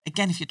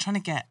 again, if you're trying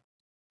to get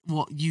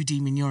what you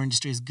deem in your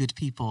industry as good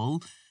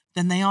people,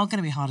 then they are going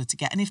to be harder to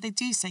get. And if they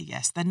do say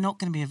yes, they're not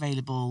going to be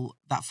available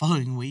that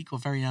following week or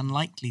very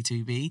unlikely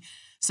to be.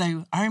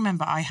 So I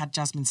remember I had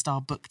Jasmine Star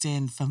booked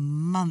in for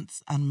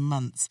months and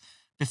months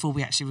before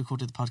we actually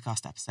recorded the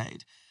podcast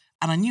episode.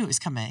 And I knew it was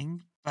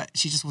coming, but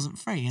she just wasn't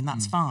free, and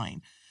that's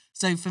fine.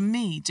 So for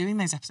me, doing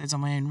those episodes on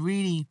my own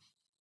really,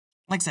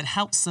 like I said,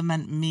 helped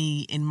cement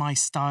me in my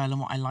style and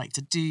what I like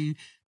to do,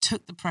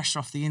 took the pressure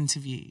off the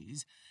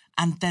interviews,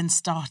 and then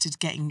started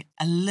getting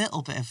a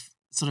little bit of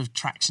sort of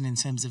traction in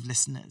terms of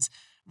listeners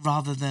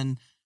rather than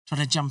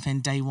trying to jump in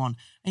day one.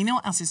 And you know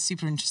what else is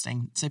super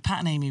interesting? So Pat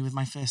and Amy with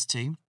my first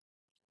two,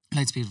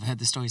 loads of people have heard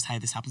the stories how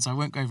this happened, so I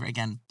won't go over it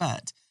again,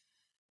 but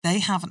they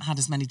haven't had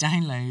as many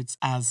downloads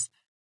as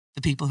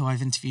the people who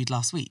I've interviewed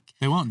last week.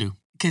 They won't do.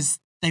 Because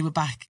they were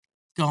back,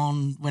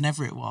 gone,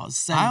 whenever it was.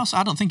 So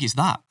I don't think it's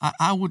that.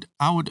 I would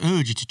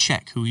urge you to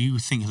check who you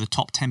think are the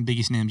top 10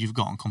 biggest names you've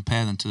got and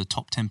compare them to the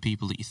top 10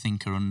 people that you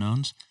think are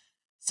unknowns.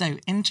 So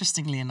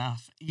interestingly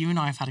enough, you and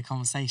I have had a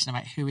conversation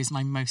about who is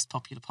my most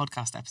popular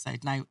podcast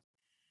episode. Now,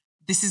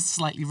 this is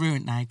slightly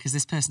ruined now because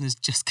this person has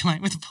just come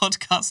out with a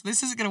podcast. So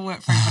this isn't going to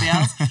work for anybody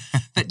else.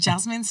 But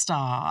Jasmine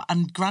Star,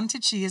 and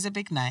granted she is a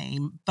big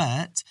name,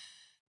 but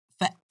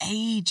for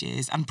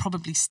ages, and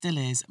probably still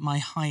is, my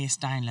highest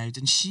download.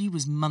 And she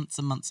was months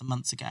and months and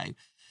months ago.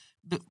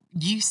 But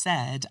you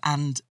said,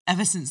 and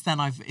ever since then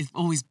I've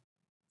always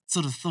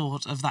sort of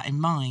thought of that in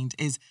mind,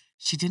 is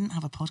she didn't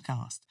have a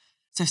podcast.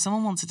 So if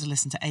someone wanted to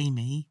listen to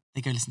Amy,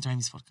 they go listen to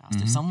Amy's podcast.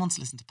 Mm-hmm. If someone wants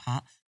to listen to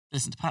Pat, they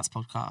listen to Pat's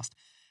podcast.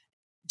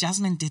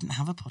 Jasmine didn't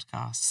have a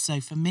podcast.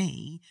 So for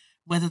me,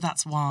 whether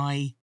that's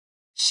why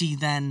she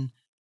then,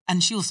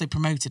 and she also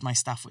promoted my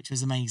stuff, which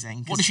was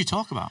amazing. What did she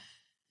talk about?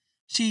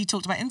 She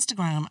talked about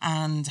Instagram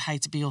and how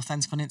to be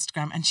authentic on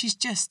Instagram. And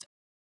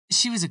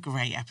she was a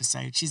great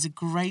episode. She's a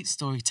great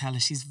storyteller.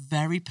 She's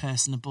very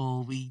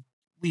personable. We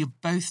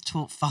both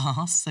talk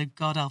fast, so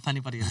God help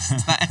anybody who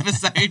listens to that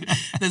episode.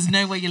 There's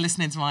no way you're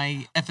listening to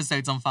my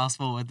episodes on fast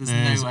forward. There's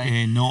no way.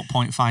 A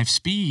 0.5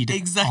 speed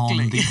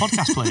exactly on the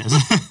podcast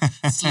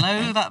players.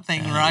 Slow that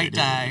thing right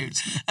down.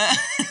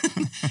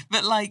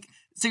 But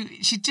so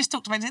she just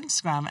talked about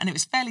Instagram, and it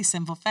was fairly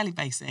simple, fairly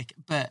basic.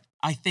 But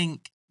I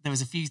think there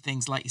was a few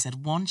things, like you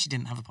said. One, she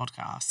didn't have a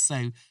podcast,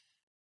 so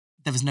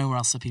there was nowhere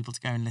else for people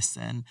to go and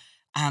listen,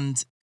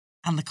 and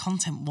the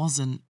content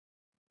wasn't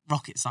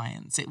rocket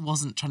science. It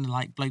wasn't trying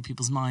to blow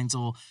people's minds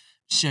or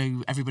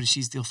show everybody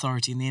she's the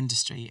authority in the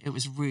industry. It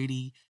was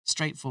really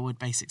straightforward,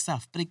 basic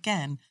stuff. But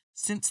again,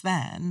 since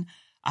then,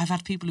 I've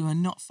had people who are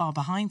not far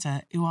behind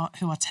her who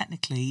are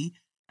technically,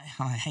 and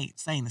I hate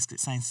saying this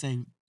because it sounds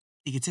so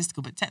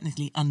egotistical, but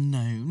technically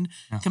unknown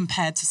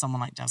compared to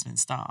someone like Jasmine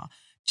Star,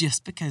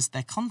 just because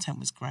their content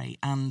was great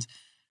and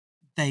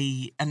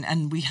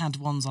and we had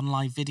ones on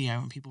live video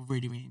and people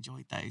really, really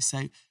enjoyed those.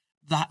 So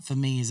that for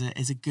me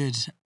is a good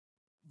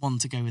one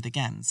to go with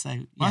again. So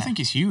yeah. Well, I think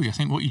it's huge. I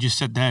think what you just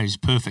said there is a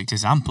perfect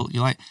example.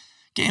 You're like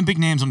getting big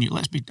names on you.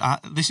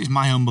 This is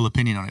my humble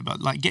opinion on it, but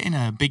getting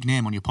a big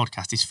name on your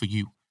podcast is for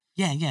you.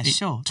 Yeah, it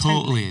sure.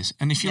 Totally is.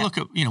 And if you look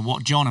at,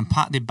 what John and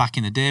Pat did back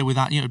in the day with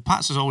that,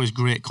 Pat's is always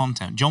great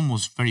content. John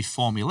was very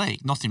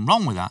formulaic. Nothing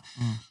wrong with that.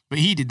 But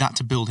he did that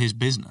to build his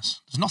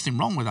business. There's nothing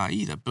wrong with that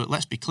either. But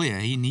let's be clear,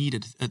 he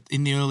needed,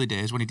 in the early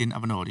days when he didn't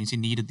have an audience, he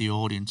needed the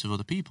audience of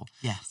other people.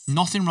 Yes.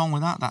 Nothing wrong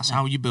with that. That's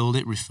how you build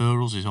it.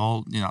 Referrals is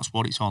all, that's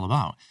what it's all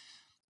about.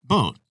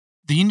 But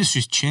the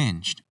industry's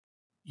changed.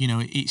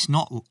 It's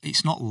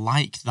not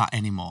like that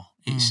anymore.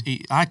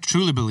 I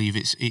truly believe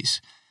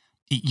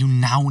you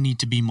now need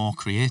to be more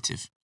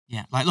creative.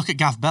 Yeah. Like, look at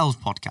Gav Bell's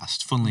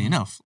podcast, funnily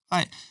enough.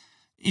 Like,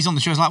 he's on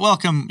the show, he's like,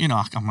 welcome, I'm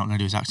not going to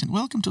do his accent.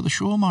 Welcome to the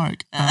show,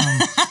 Mark.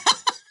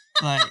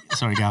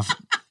 Sorry, Gav.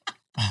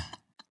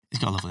 He's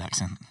got a lovely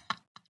accent.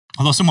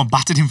 Although someone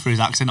battered him for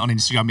his accent on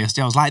Instagram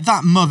yesterday. I was like,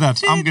 that mother,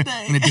 I'm going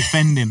to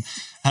defend him.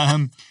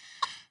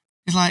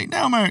 He's like,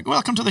 now, Mark,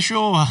 welcome to the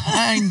show.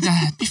 And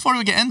before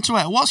we get into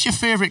it, what's your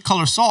favourite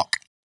colour sock?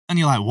 And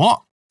you're like,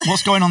 what?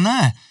 What's going on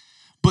there?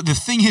 But the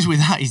thing is with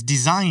that, he's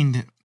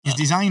designed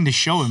to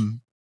show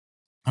him.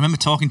 I remember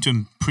talking to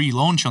him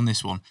pre-launch on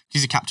this one.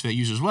 He's a Captivate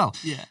user as well.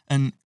 Yeah.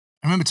 And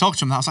I remember talking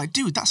to him, and I was like,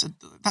 dude, that's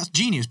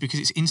genius because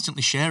it's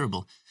instantly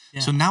shareable.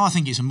 Yeah. So now I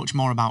think it's much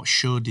more about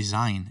show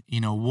design.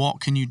 You know, what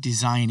can you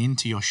design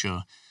into your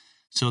show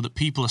so that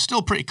people are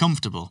still pretty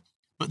comfortable,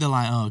 but they're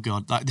like, oh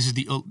God, like this is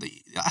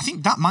I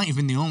think that might have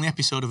been the only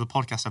episode of a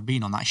podcast I've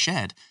been on that I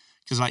shared.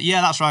 Because like, yeah,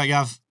 that's right,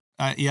 Gav.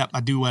 Yeah,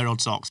 I do wear odd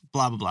socks,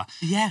 blah, blah, blah.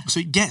 Yeah. So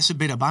it gets a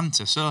bit of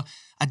banter. So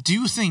I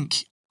do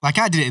think, like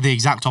I did it the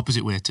exact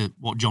opposite way to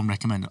what John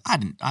recommended.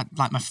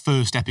 Like my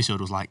first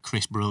episode was like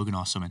Chris Brogan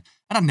or something.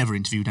 And I'd never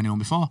interviewed anyone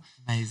before.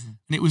 Amazing.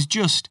 And it was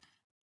just,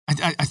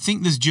 I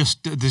think there's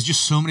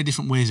just so many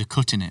different ways of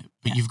cutting it,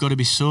 but you've got to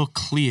be so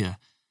clear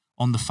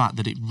on the fact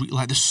that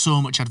there's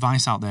so much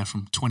advice out there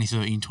from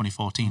 2013,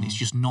 2014. It's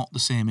just not the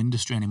same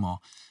industry anymore.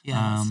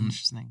 Yeah, that's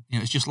interesting. You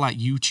know, it's just like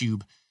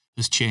YouTube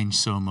has changed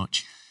so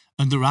much.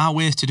 And there are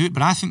ways to do it,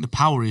 but I think the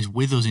power is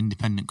with us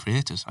independent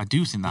creators. I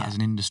do think that as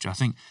an industry. I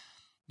think,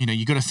 you know,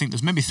 you got to think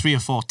there's maybe 3 or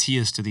 4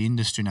 tiers to the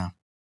industry now.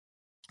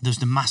 There's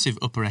the massive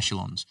upper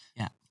echelons.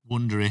 Yeah.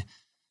 Wondery,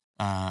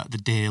 the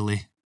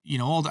Daily, you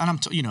know, all that.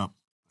 And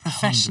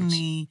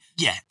Professionally.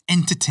 Yeah,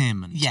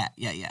 entertainment. Yeah.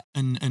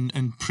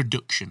 And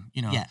production,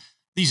 you know. Yeah.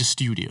 These are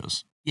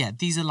studios. Yeah,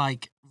 these are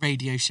like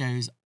radio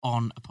shows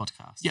on a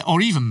podcast. Yeah,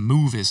 or even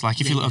movies. Like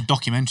if you look at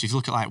documentaries, if you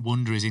look at like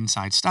Wondery's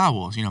Inside Star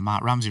Wars, you know,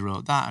 Mark Ramsey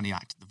wrote that and he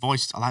acted the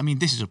voice. I mean,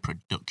 this is a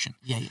production.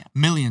 Yeah.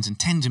 Millions and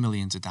tens of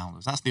millions of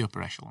downloads. That's the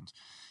upper echelons.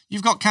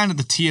 You've got kind of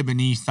the tier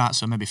beneath that.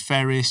 So maybe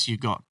Ferris,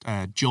 you've got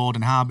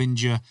Jordan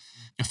Harbinger,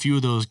 a few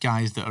of those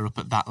guys that are up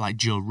at that, like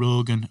Joe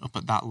Rogan, up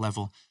at that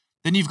level.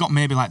 Then you've got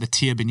maybe like the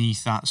tier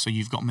beneath that. So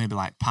you've got maybe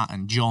like Pat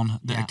and John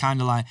that are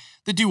kind of like,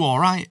 they do all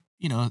right,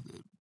 you know,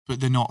 but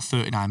they're not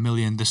 39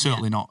 million. They're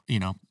certainly not, you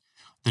know,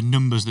 the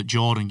numbers that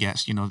Jordan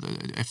gets, you know,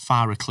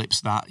 far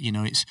eclipse that, you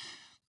know,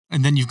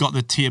 and then you've got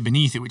the tier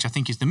beneath it, which I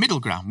think is the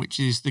middle ground, which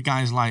is the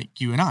guys like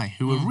you and I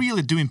who are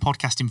really doing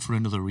podcasting for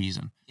another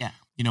reason. Yeah.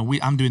 You know,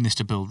 I'm doing this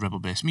to build Rebel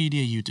Base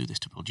Media. You do this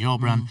to build your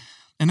brand.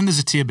 And then there's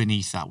a tier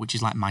beneath that, which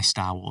is like my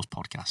Star Wars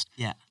podcast.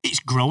 Yeah. It's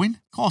growing.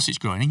 Of course it's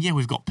growing. And yeah,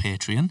 we've got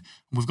Patreon and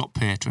we've got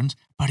patrons,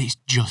 but it's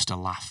just a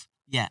laugh.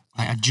 Yeah.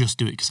 Like I just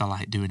do it because I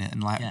like doing it.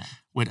 And like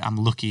I'm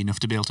lucky enough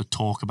to be able to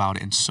talk about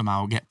it and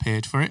somehow get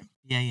paid for it.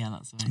 Yeah,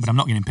 that's amazing. But I'm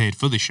not getting paid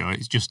for the show.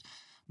 It's just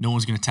no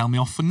one's going to tell me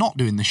off for not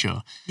doing the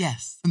show.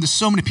 Yes. And there's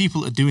so many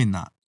people that are doing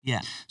that. Yeah.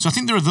 So I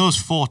think there are those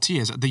 4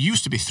 tiers. There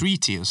used to be 3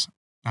 tiers.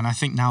 And I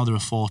think now there are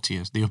 4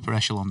 tiers. The upper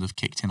echelons have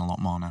kicked in a lot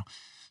more now.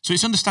 So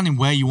it's understanding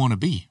where you want to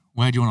be.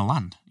 Where do you want to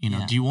land? You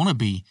know, do you want to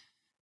be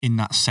in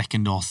that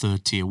 2nd or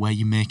 3rd tier where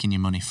you're making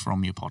your money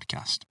from your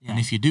podcast? Yeah. And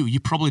if you do, you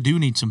probably do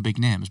need some big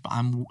names. But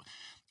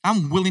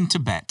I'm willing to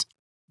bet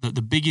that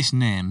the biggest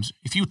names,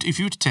 if you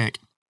were to take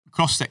a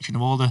cross section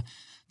of all the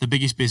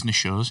biggest business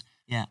shows,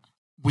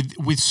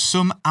 with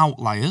some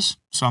outliers.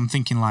 So I'm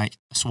thinking like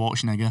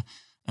Schwarzenegger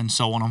and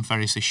so on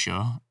Ferris's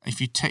show. If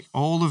you take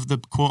all of the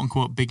quote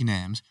unquote big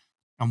names,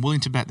 I'm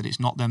willing to bet that it's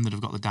not them that have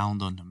got the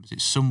download numbers.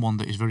 It's someone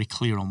that is very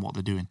clear on what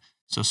they're doing.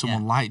 So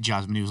someone like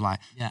Jasmine who's like,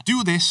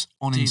 do this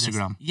on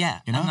Instagram. This.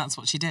 Yeah, you know? And that's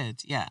what she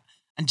did. Yeah,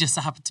 and just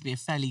so happened to be a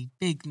fairly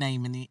big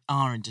name in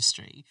our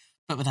industry,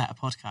 but without a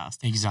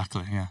podcast.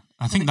 Exactly. Yeah,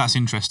 I think that's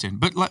interesting.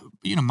 But like,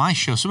 you know, my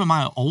show, some of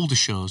my older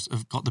shows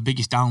have got the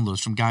biggest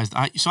downloads from guys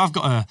that I've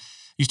got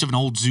used to have an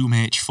old Zoom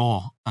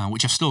H4,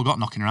 which I've still got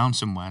knocking around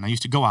somewhere. And I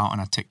used to go out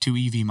and I'd take 2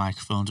 EV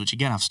microphones, which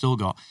again I've still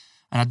got.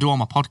 And I'd do all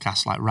my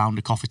podcasts like round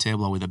a coffee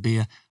table or with a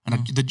beer.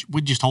 And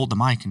we'd just hold the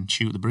mic and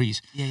shoot the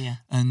breeze. Yeah.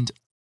 And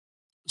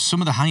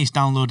some of the highest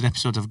downloaded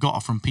episodes I've got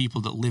are from people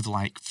that live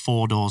like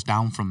 4 doors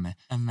down from me.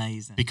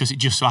 Amazing. Because it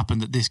just so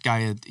happened that this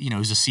guy,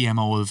 is a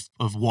CMO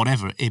of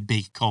whatever, a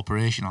big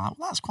corporation. I'm like,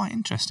 well, that's quite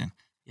interesting.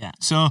 Yeah.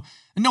 So,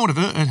 and no one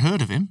had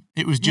heard of him.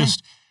 It was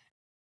just,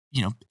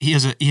 he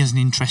has an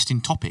interesting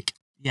topic.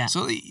 Yeah.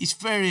 So it's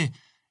very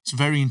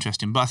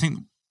interesting. But I think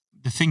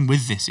the thing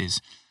with this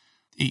is,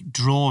 it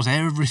draws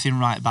everything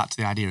right back to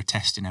the idea of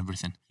testing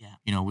everything. Yeah.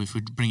 You know, if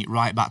we bring it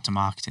right back to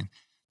marketing,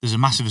 there's a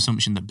massive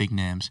assumption that big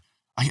names,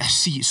 I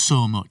see it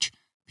so much.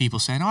 People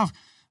saying,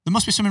 there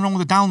must be something wrong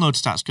with the download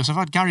stats because I've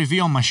had Gary Vee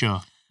on my show.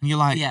 And you're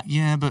like,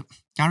 yeah, but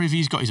Gary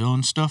Vee's got his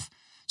own stuff.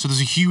 So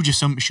there's a huge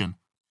assumption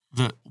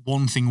that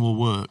one thing will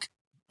work.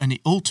 And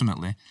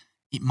ultimately,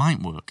 it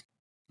might work.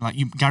 Like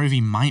Gary Vee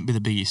might be the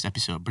biggest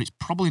episode, but it's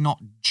probably not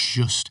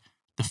just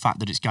the fact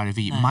that it's Gary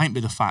Vee. It might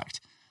be the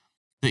fact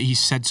that he's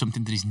said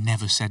something that he's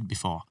never said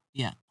before.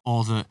 Yeah.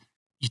 Or that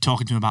you're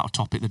talking to him about a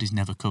topic that he's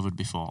never covered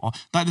before. Or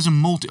like there's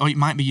or it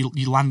might be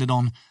you landed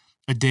on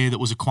a day that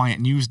was a quiet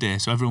news day,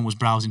 so everyone was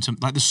browsing some.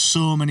 Like, there's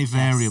so many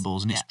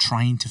variables, and it's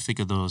trying to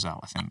figure those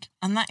out, I think.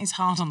 And that is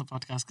hard on the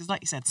podcast because,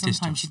 like you said,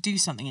 sometimes you do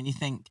something and you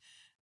think,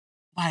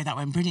 wow, that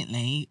went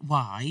brilliantly.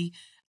 Why?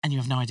 And you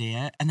have no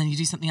idea. And then you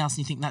do something else and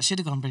you think that should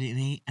have gone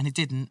brilliantly and it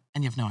didn't,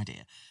 and you have no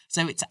idea.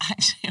 So it's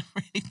actually a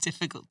really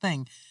difficult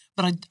thing.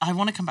 But I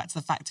want to come back to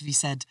the fact of you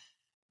said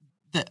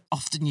that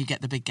often you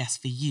get the big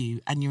guest for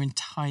you, and you're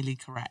entirely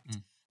correct.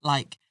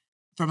 Like,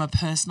 from a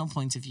personal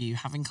point of view,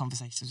 having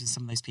conversations with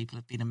some of those people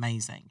have been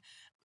amazing.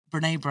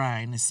 Brene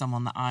Brown is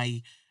someone that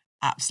I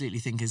absolutely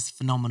think is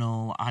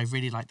phenomenal. I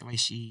really like the way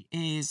she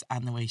is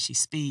and the way she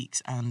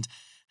speaks and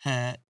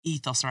her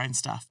ethos around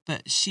stuff.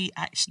 But she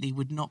actually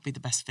would not be the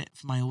best fit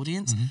for my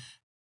audience.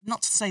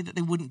 Not to say that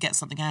they wouldn't get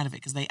something out of it,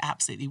 because they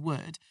absolutely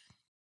would.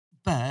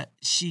 But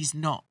she's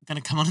not going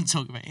to come on and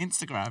talk about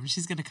Instagram.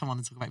 She's going to come on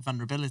and talk about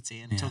vulnerability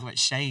and talk about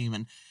shame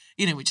and,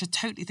 you know, which I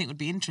totally think would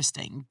be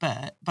interesting.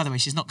 But, by the way,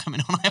 she's not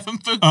coming on. I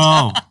haven't booked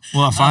her.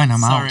 Well, fine,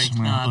 I'm sorry. out.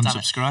 I'm going to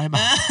unsubscribe.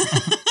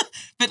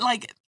 But,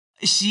 like,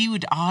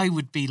 I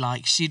would be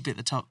like, she'd be at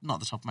the top, not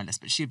the top of my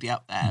list, but she'd be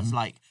up there of,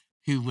 like,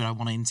 who would I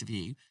want to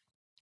interview?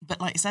 But,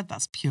 like I said,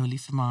 that's purely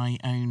for my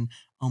own,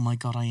 oh, my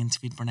God, I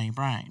interviewed Brene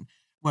Brown.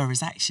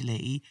 Whereas,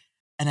 actually,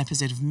 an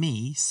episode of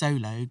me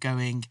solo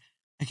going,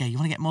 okay, you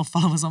want to get more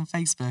followers on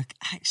Facebook,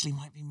 actually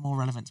might be more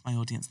relevant to my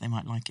audience. They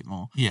might like it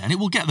more. Yeah, and it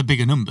will get the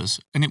bigger numbers.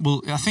 And it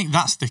will, I think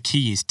that's the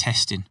key, is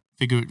testing.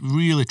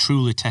 Really,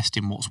 truly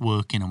testing what's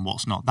working and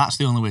what's not. That's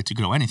the only way to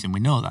grow anything.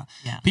 We know that.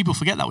 Yeah. People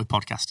forget that with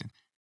podcasting.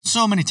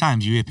 So many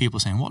times you hear people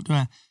saying, how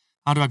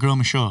do I grow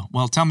my show?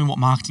 Well, tell me what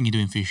marketing you're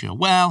doing for your show.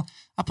 Well,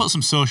 I put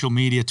some social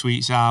media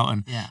tweets out,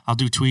 and I'll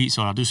do tweets,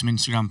 or I'll do some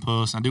Instagram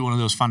posts, and I'll do one of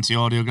those fancy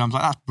audiograms.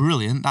 Like, that's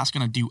brilliant. That's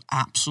going to do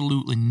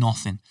absolutely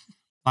nothing.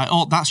 Like,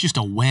 that's just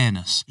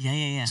awareness.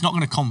 Yeah. It's not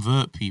going to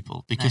convert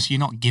people, because you're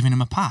not giving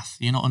them a path.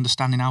 You're not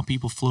understanding how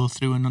people flow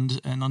through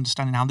and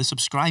understanding how they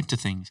subscribe to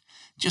things.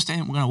 It just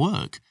ain't going to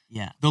work.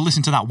 Yeah. They'll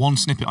listen to that one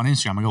snippet on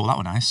Instagram and go, well, that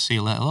was nice. See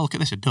you later. Oh, look at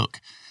this, a duck.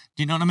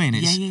 Do you know what I mean?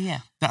 Yeah.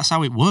 That's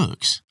how it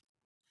works.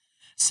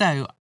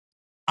 So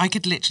I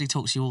could literally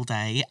talk to you all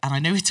day, and I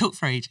know we talked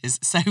for ages,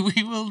 so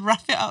we will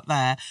wrap it up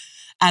there.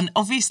 And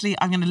obviously,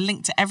 I'm going to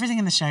link to everything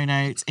in the show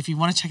notes. If you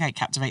want to check out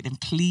Captivate, then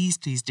please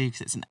do,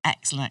 because it's an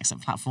excellent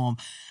platform.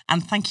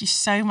 And thank you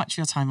so much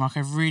for your time, Mark.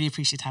 I really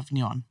appreciate having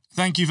you on.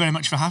 Thank you very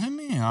much for having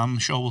me. I'm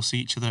sure we'll see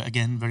each other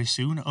again very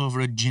soon over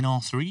a gin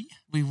or three.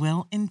 We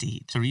will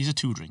indeed. Teresa,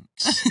 2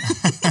 drinks.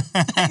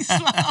 Thanks,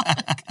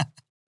 Mark.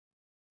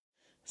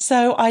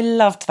 So I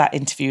loved that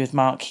interview with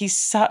Mark. He's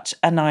such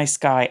a nice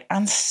guy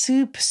and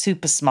super,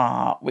 super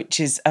smart, which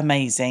is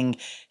amazing.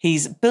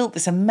 He's built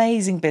this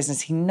amazing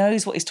business. He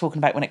knows what he's talking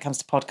about when it comes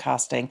to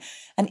podcasting.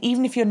 And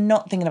even if you're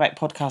not thinking about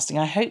podcasting,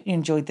 I hope you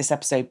enjoyed this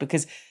episode,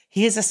 because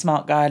he is a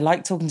smart guy. I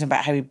like talking to him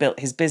about how he built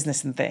his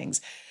business and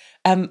things.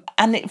 And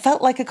it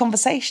felt like a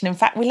conversation. In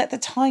fact, we let the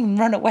time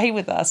run away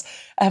with us.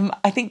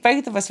 I think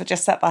both of us were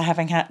just sat there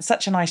having had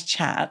such a nice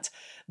chat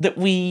that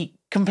we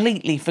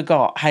completely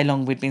forgot how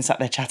long we'd been sat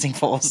there chatting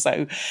for.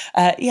 So,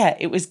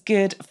 it was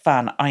good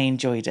fun. I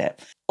enjoyed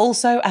it.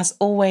 Also, as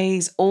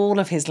always, all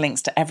of his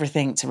links to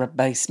everything, to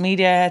Rebase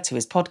Media, to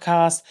his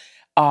podcast,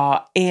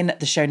 are in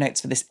the show notes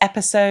for this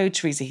episode,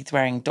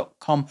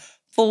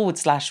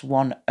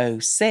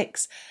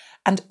 teresaheathwareing.com/106.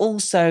 And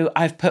also,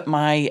 I've put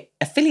my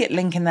affiliate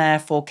link in there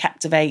for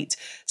Captivate.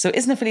 So it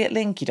is an affiliate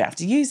link. You don't have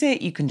to use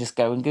it. You can just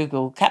go and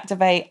Google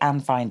Captivate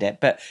and find it.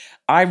 But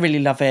I really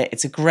love it.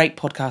 It's a great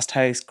podcast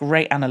host,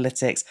 great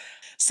analytics.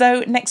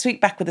 So next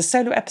week, back with a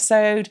solo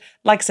episode.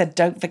 Like I said,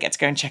 don't forget to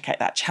go and check out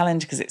that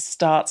challenge, because it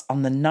starts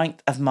on the 9th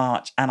of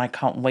March and I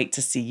can't wait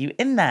to see you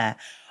in there.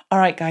 All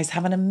right, guys,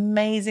 have an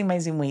amazing,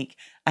 amazing week,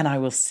 and I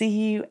will see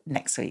you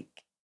next week.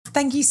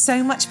 Thank you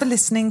so much for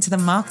listening to the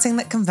Marketing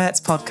That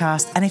Converts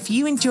podcast. And if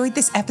you enjoyed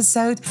this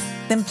episode,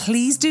 then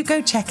please do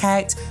go check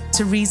out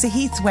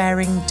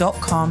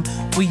teresaheathwareing.com,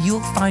 where you'll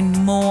find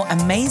more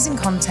amazing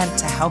content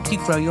to help you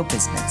grow your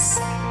business.